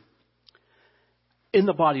consider in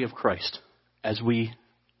the body of Christ as we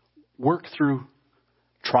work through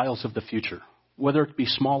trials of the future, whether it be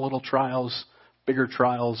small little trials, bigger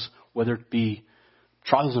trials, whether it be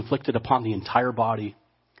trials inflicted upon the entire body,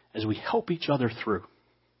 as we help each other through.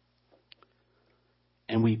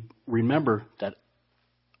 And we remember that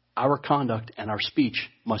our conduct and our speech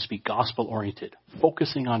must be gospel-oriented,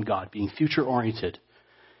 focusing on God, being future-oriented,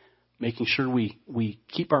 making sure we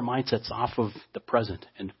keep our mindsets off of the present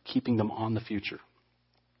and keeping them on the future.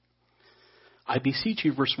 I beseech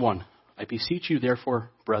you, verse 1, I beseech you, therefore,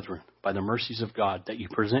 brethren, by the mercies of God, that you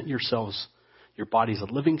present yourselves, your bodies, a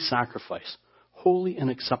living sacrifice, holy and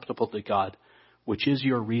acceptable to God, which is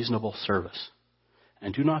your reasonable service.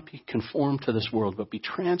 And do not be conformed to this world, but be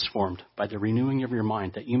transformed by the renewing of your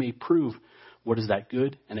mind, that you may prove what is that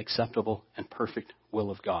good and acceptable and perfect will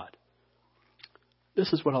of God.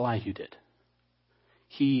 This is what Elihu did.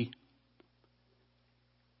 He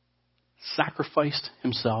sacrificed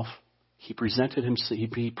himself. He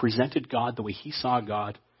presented God the way he saw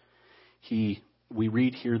God. We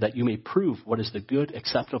read here that you may prove what is the good,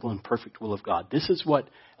 acceptable, and perfect will of God. This is what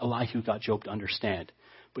Elihu got Job to understand.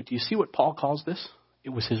 But do you see what Paul calls this? It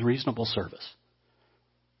was his reasonable service.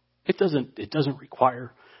 It doesn't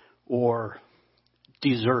require or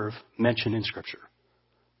deserve mention in Scripture.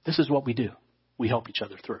 This is what we do. We help each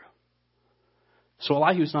other through. So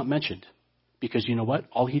Elihu's not mentioned because you know what?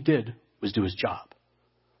 All he did was do his job.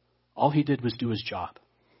 All he did was do his job.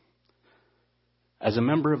 As a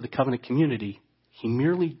member of the covenant community, he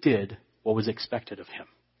merely did what was expected of him.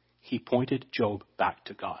 He pointed Job back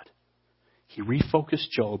to God. He refocused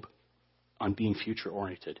Job on being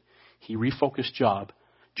future-oriented. He refocused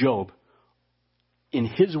Job in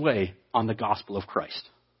his way on the gospel of Christ.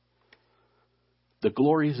 The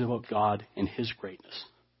glory is about God and his greatness.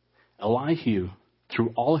 Elihu,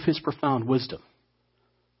 through all of his profound wisdom,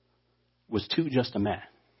 was too just a man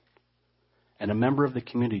and a member of the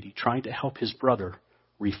community trying to help his brother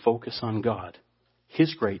refocus on God,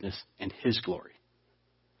 his greatness, and his glory.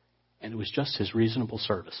 And it was just his reasonable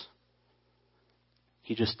service.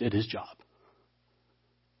 He just did his job.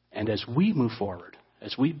 And as we move forward,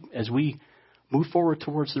 as we move forward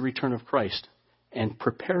towards the return of Christ and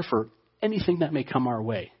prepare for anything that may come our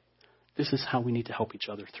way, this is how we need to help each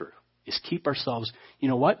other through. Is keep ourselves, you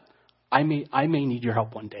know what? I may need your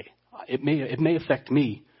help one day. It may affect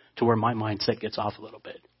me to where my mindset gets off a little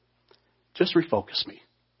bit. Just refocus me.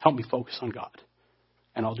 Help me focus on God.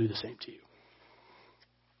 And I'll do the same to you.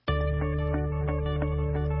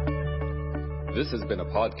 This has been a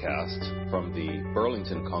podcast from the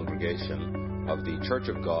Burlington congregation of the Church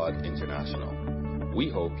of God International. We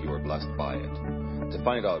hope you are blessed by it. To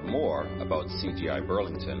find out more about CGI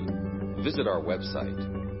Burlington, visit our website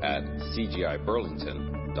at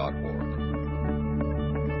cgiburlington.org.